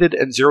separated?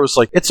 And Zero's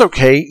like, it's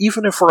okay,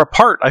 even if we're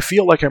apart, I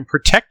feel like I'm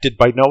protected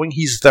by knowing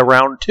he's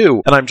around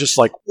too. And I'm just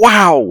like,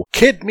 wow,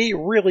 Kid Me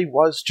really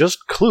was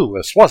just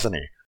clueless, wasn't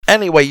he?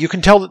 Anyway, you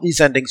can tell that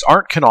these endings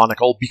aren't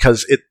canonical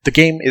because the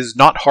game is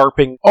not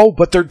harping, oh,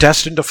 but they're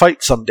destined to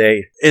fight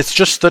someday. It's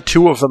just the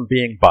two of them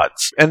being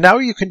buds. And now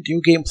you can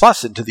New Game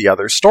Plus into the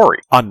other story,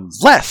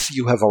 unless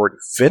you have already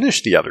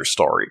finished the other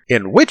story,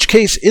 in which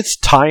case it's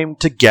time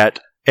to get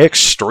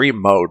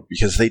Extreme Mode,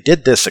 because they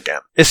did this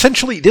again.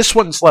 Essentially, this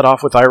one's led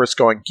off with Iris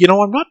going, you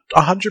know, I'm not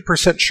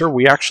 100% sure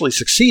we actually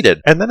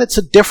succeeded. And then it's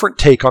a different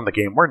take on the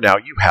game where now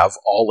you have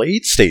all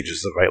 8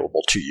 stages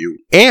available to you.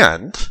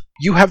 And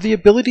you have the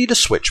ability to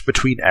switch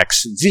between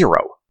X and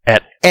Zero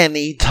at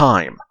any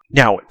time.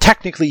 Now,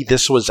 technically,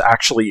 this was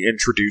actually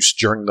introduced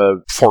during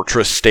the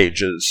Fortress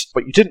stages,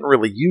 but you didn't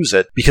really use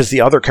it because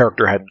the other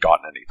character hadn't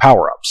gotten any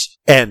power-ups.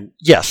 And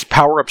yes,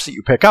 power-ups that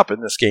you pick up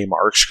in this game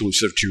are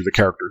exclusive to the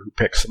character who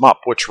picks them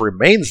up, which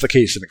remains the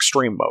case in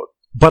Extreme Mode.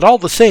 But all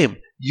the same,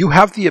 you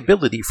have the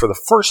ability for the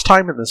first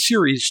time in the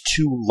series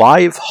to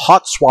live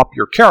hot swap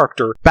your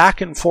character back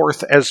and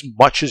forth as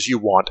much as you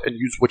want and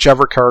use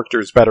whichever character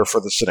is better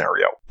for the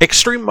scenario.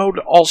 Extreme Mode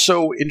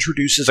also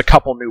introduces a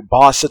couple new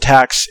boss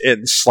attacks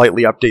and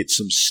slightly updates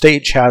some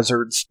stage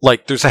hazards.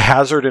 Like, there's a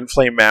hazard in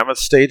Flame Mammoth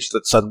stage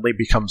that suddenly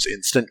becomes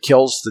instant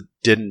kills that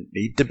didn't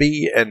need to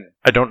be, and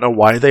I don't know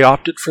why they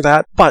opted for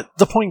that, but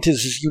the point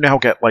is you now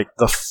get, like,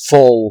 the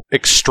full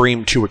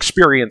Extreme 2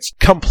 experience,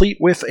 complete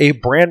with a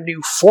brand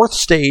new 4th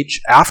stage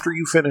after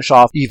you finish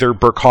off either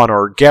Berkana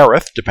or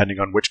Gareth, depending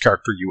on which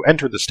character you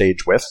enter the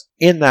stage with.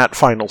 In that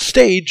final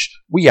stage,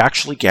 we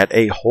actually get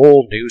a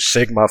whole new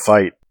Sigma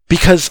fight.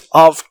 Because,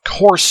 of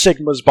course,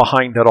 Sigma's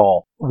behind it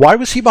all. Why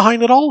was he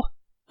behind it all?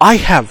 I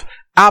have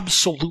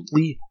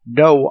absolutely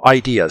no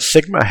idea.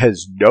 Sigma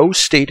has no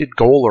stated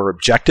goal or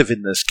objective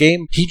in this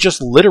game. He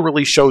just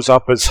literally shows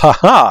up as,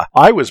 haha,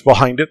 I was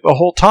behind it the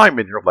whole time,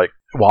 and you're like,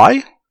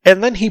 why?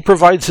 And then he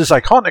provides his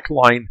iconic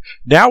line,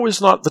 now is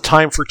not the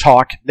time for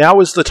talk, now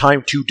is the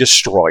time to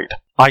destroy.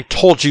 I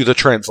told you the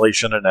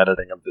translation and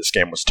editing of this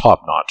game was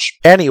top-notch.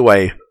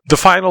 Anyway, the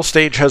final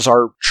stage has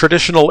our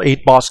traditional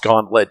 8-boss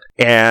gauntlet,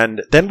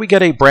 and then we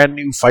get a brand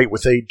new fight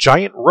with a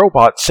giant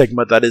robot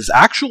Sigma that is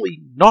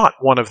actually not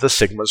one of the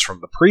Sigmas from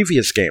the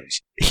previous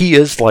games. He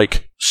is,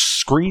 like,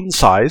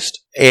 screen-sized,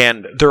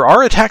 and there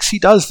are attacks he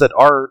does that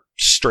are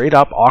straight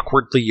up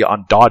awkwardly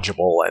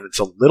undodgeable, and it's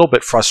a little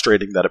bit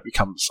frustrating that it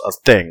becomes a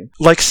thing.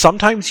 Like,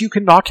 sometimes you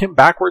can knock him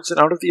backwards and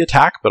out of the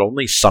attack, but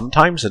only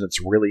sometimes, and it's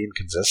really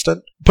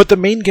inconsistent. But the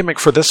main gimmick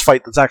for this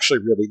fight that's actually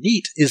really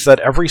neat is that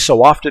every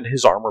so often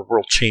his armor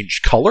will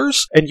change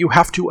colors, and you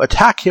have to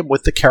attack him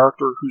with the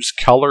character whose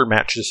color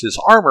matches his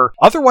armor,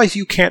 otherwise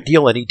you can't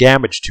deal any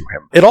damage to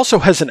him. It also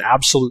has an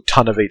absolute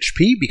ton of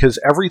HP, because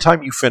every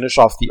time you finish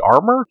off the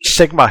armor,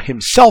 Sigma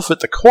himself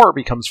at the core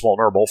becomes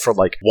vulnerable for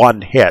like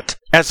one hit.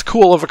 As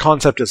cool of a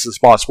concept as this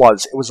boss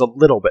was, it was a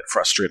little bit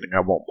frustrating,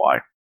 I won't lie.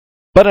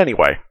 But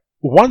anyway,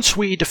 once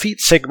we defeat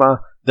Sigma,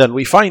 then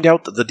we find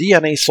out that the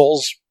DNA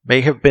souls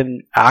may have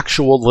been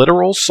actual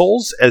literal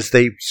souls, as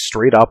they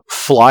straight up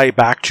fly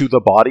back to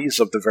the bodies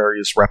of the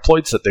various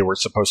Reploids that they were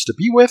supposed to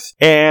be with,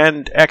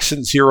 and X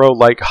and Zero,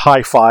 like,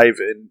 high-five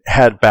and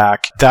head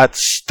back.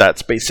 That's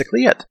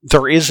basically it.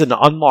 There is an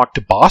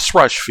unlocked boss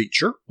rush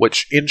feature,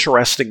 which,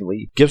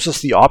 interestingly, gives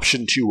us the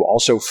option to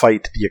also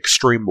fight the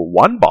Extreme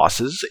 1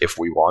 bosses, if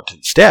we want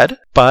instead,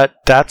 but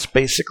that's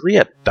basically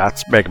it.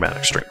 That's Mega Man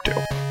Extreme 2.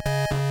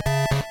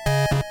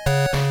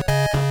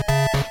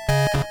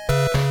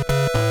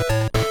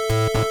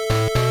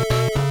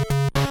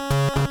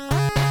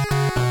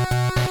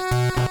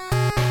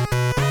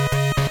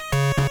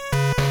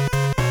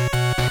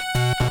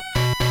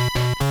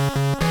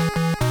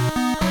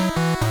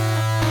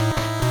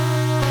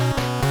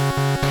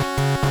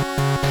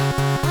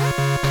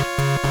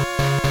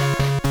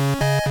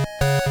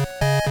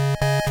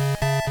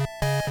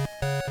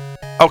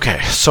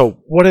 Okay,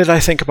 so what did I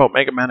think about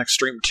Mega Man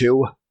Extreme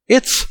 2?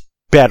 It's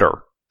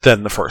better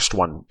than the first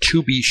one,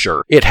 to be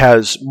sure. It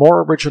has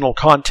more original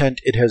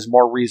content, it has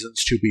more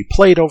reasons to be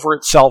played over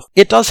itself.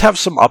 It does have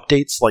some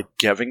updates, like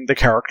giving the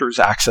characters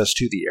access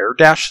to the air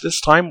dash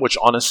this time, which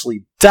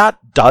honestly, that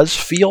does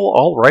feel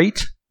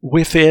alright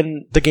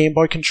within the Game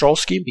Boy control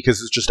scheme,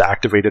 because it's just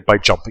activated by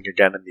jumping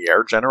again in the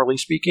air, generally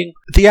speaking.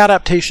 The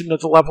adaptation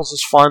of the levels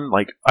is fun.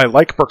 Like, I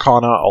like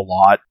Berkana a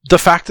lot. The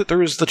fact that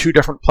there is the two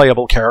different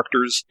playable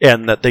characters,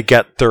 and that they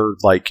get their,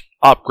 like,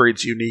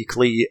 upgrades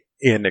uniquely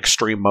in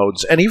extreme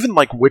modes, and even,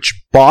 like,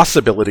 which boss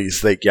abilities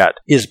they get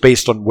is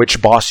based on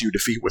which boss you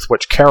defeat with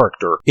which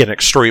character in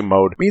extreme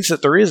mode, means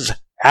that there is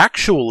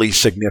actually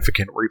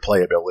significant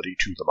replayability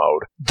to the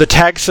mode. The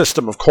tag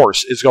system, of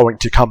course, is going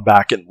to come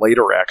back in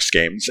later X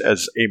games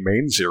as a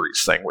main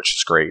series thing, which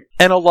is great.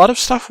 And a lot of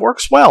stuff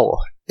works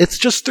well. It's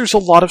just there's a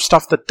lot of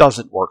stuff that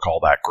doesn't work all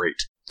that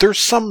great. There's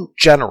some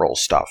general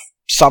stuff.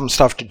 Some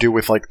stuff to do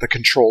with, like, the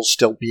controls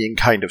still being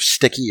kind of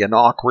sticky and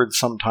awkward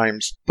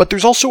sometimes. But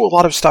there's also a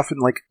lot of stuff in,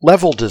 like,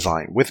 level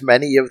design, with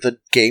many of the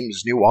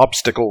game's new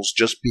obstacles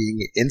just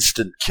being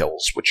instant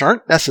kills, which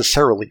aren't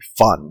necessarily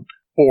fun.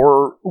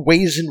 Or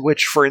ways in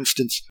which, for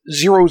instance,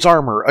 Zero's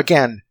armor,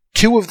 again,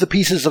 two of the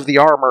pieces of the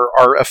armor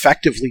are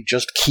effectively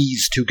just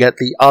keys to get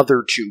the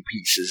other two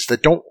pieces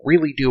that don't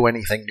really do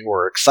anything new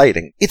or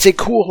exciting. It's a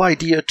cool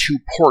idea to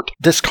port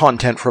this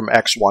content from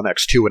X1,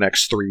 X2, and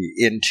X3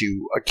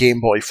 into a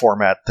Game Boy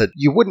format that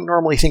you wouldn't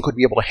normally think would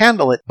be able to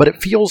handle it, but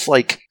it feels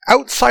like,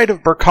 outside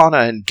of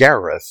Berkana and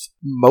Gareth,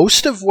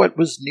 most of what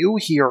was new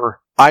here,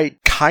 I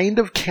kind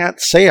of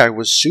can't say I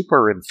was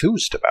super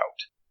enthused about.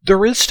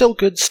 There is still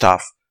good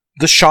stuff.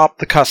 The shop,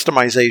 the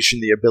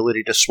customization, the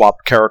ability to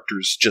swap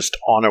characters just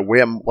on a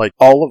whim, like,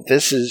 all of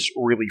this is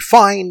really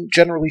fine.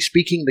 Generally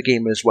speaking, the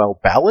game is well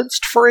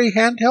balanced for a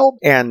handheld,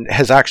 and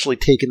has actually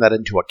taken that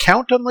into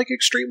account, unlike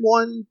Extreme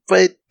 1,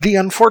 but the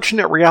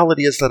unfortunate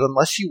reality is that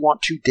unless you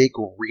want to dig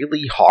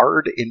really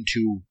hard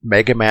into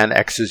Mega Man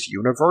X's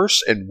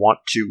universe and want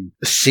to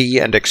see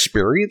and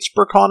experience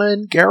Berkana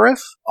and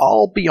Gareth,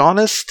 I'll be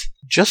honest,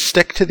 just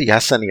stick to the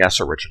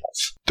SNES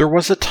originals. There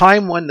was a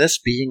time when this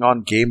being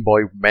on Game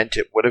Boy meant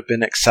it would have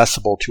been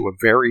accessible to a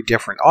very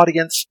different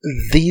audience.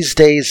 These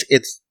days,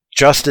 it's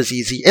just as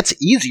easy. It's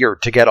easier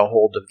to get a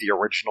hold of the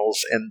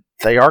originals, and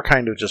they are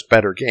kind of just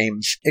better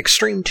games.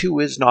 Extreme 2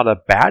 is not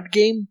a bad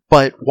game,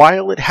 but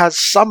while it has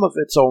some of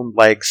its own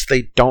legs,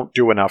 they don't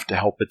do enough to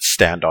help it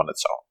stand on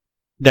its own.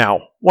 Now,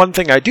 one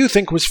thing I do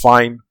think was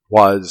fine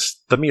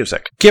was the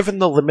music. Given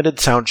the limited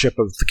sound chip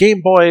of the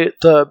Game Boy,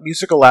 the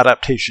musical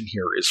adaptation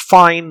here is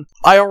fine.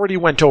 I already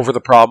went over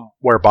the problem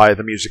whereby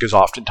the music is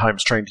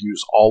oftentimes trying to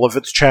use all of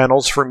its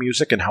channels for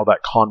music and how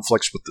that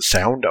conflicts with the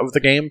sound of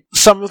the game.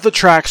 Some of the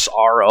tracks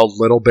are a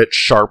little bit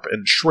sharp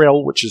and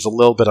shrill, which is a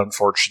little bit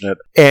unfortunate,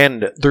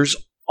 and there's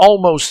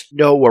almost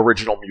no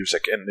original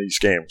music in these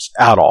games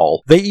at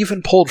all. They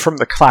even pulled from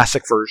the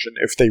classic version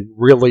if they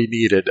really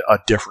needed a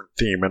different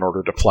theme in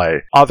order to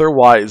play.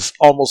 Otherwise,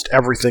 almost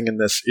everything in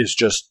this is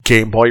just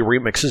Game Boy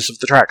remixes of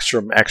the tracks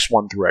from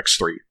X1 through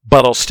X3.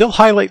 But I'll still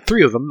highlight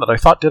 3 of them that I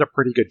thought did a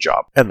pretty good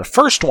job. And the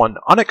first one,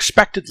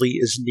 unexpectedly,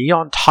 is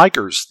Neon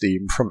Tiger's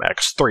theme from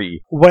X3.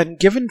 When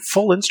given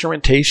full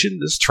instrumentation,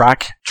 this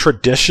track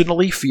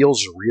traditionally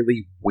feels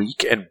really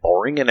weak and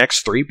boring in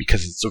X3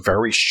 because it's a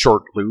very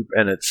short loop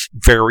and it's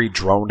very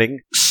droning.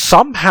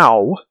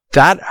 Somehow,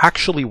 that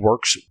actually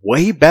works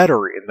way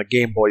better in the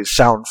Game Boy's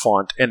sound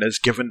font and has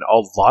given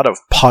a lot of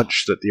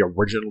punch that the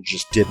original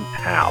just didn't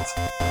have.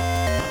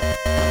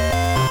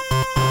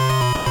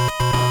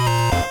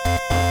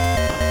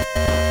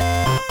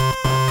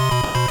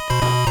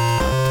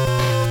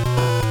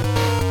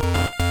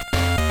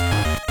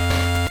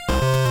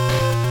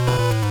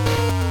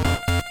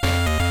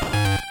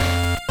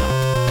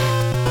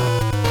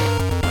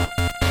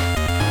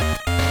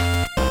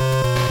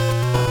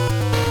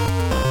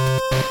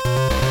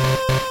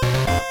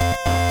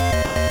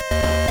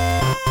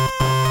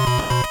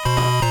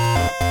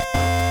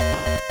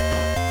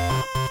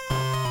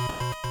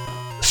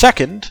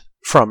 Second,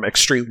 from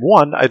Extreme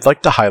 1, I'd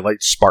like to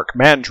highlight Spark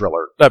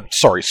Mandrill's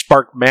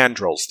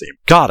theme.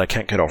 God, I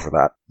can't get over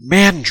that.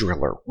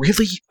 Mandriller,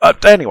 really?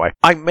 Anyway,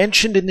 I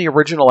mentioned in the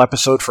original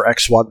episode for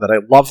X1 that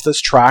I love this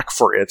track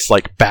for its,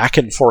 back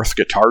and forth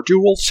guitar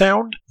duel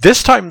sound.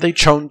 This time they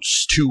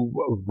chose to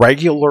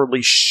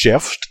regularly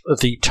shift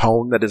the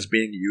tone that is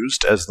being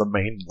used as the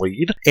main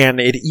lead, and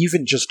it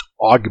even just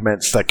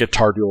augments that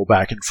guitar duel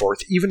back and forth,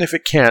 even if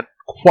it can't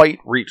quite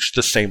reach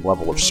the same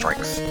level of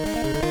strength.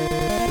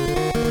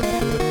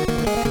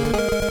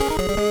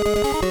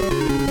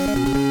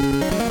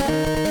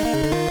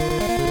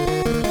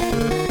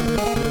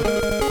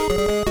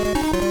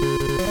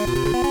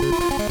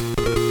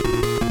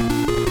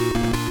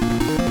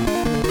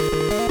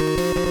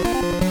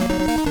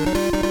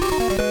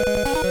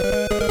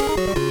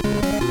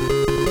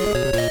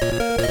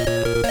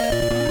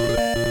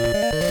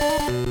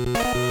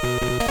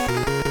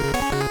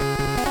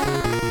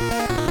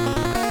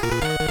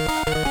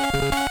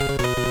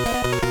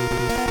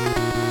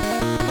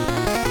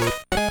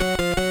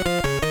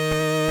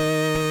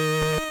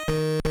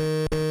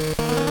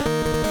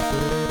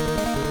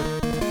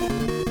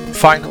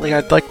 Finally,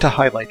 I'd like to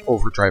highlight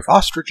Overdrive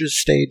Ostrich's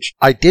stage.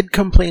 I did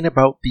complain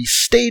about the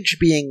stage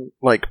being,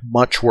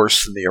 much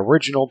worse than the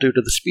original due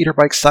to the speeder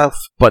bike stuff,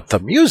 but the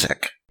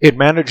music, it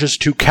manages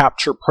to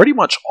capture pretty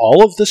much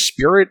all of the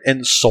spirit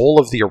and soul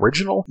of the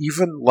original.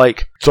 Even,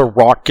 the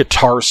rock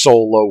guitar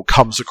solo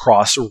comes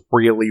across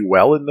really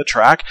well in the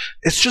track.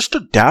 It's just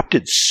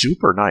adapted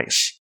super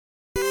nice.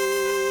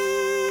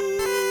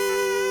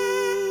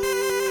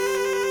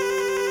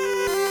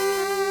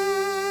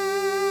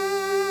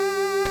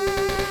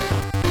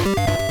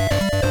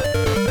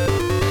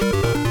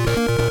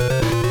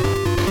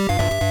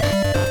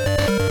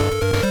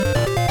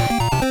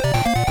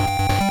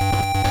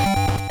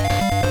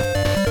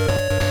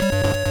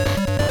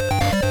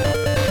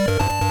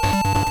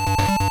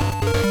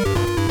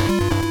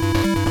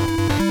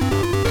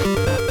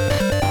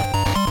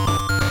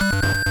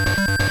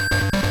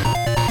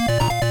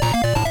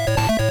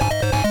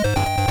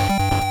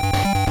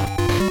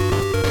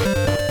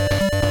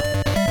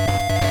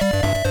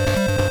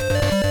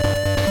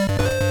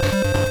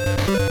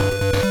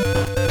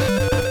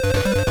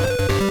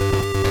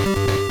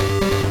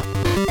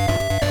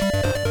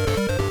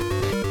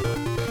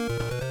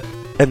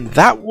 And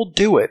that will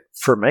do it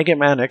for Mega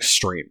Man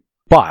Extreme.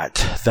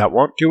 But that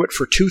won't do it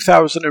for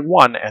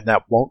 2001, and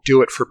that won't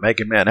do it for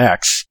Mega Man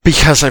X,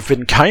 because I've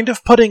been kind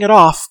of putting it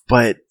off,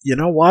 but you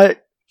know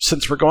what?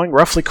 since we're going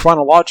roughly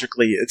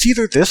chronologically, it's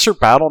either this or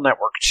Battle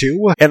Network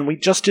 2, and we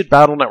just did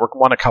Battle Network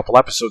 1 a couple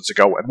episodes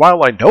ago, and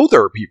while I know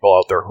there are people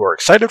out there who are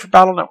excited for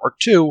Battle Network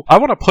 2, I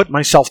want to put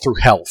myself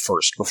through hell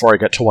first before I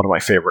get to one of my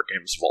favorite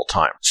games of all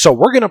time. So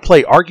we're going to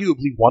play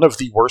arguably one of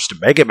the worst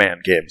Mega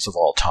Man games of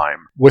all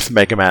time, with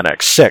Mega Man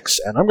X6,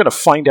 and I'm going to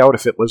find out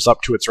if it lives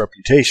up to its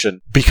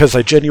reputation, because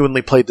I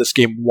genuinely played this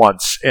game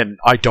once, and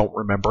I don't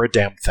remember a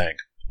damn thing.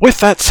 With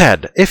that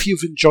said, if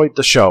you've enjoyed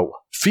the show,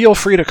 feel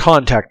free to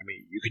contact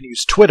me. You can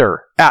use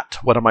Twitter at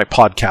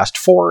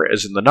whatamipodcast4,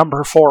 as in the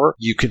number 4.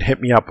 You can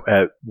hit me up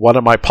at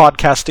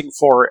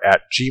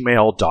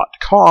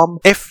whatamipodcasting4@gmail.com.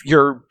 If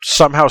you're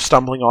somehow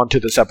stumbling onto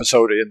this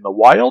episode in the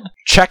wild,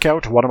 check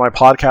out What Am I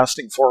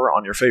Podcasting For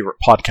on your favorite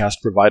podcast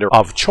provider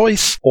of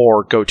choice,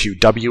 or go to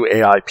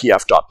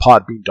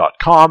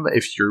waipf.podbean.com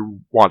if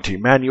you want a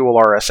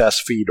manual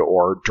RSS feed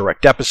or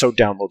direct episode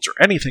downloads or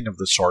anything of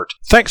the sort.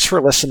 Thanks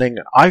for listening.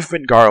 I've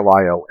been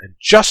Garlisle, and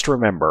just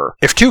remember,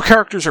 if two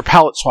characters are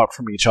palette swapped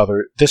from each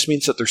other, this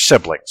means that they're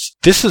siblings.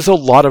 This is a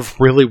lot of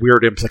really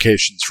weird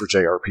implications for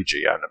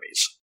JRPG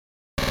enemies.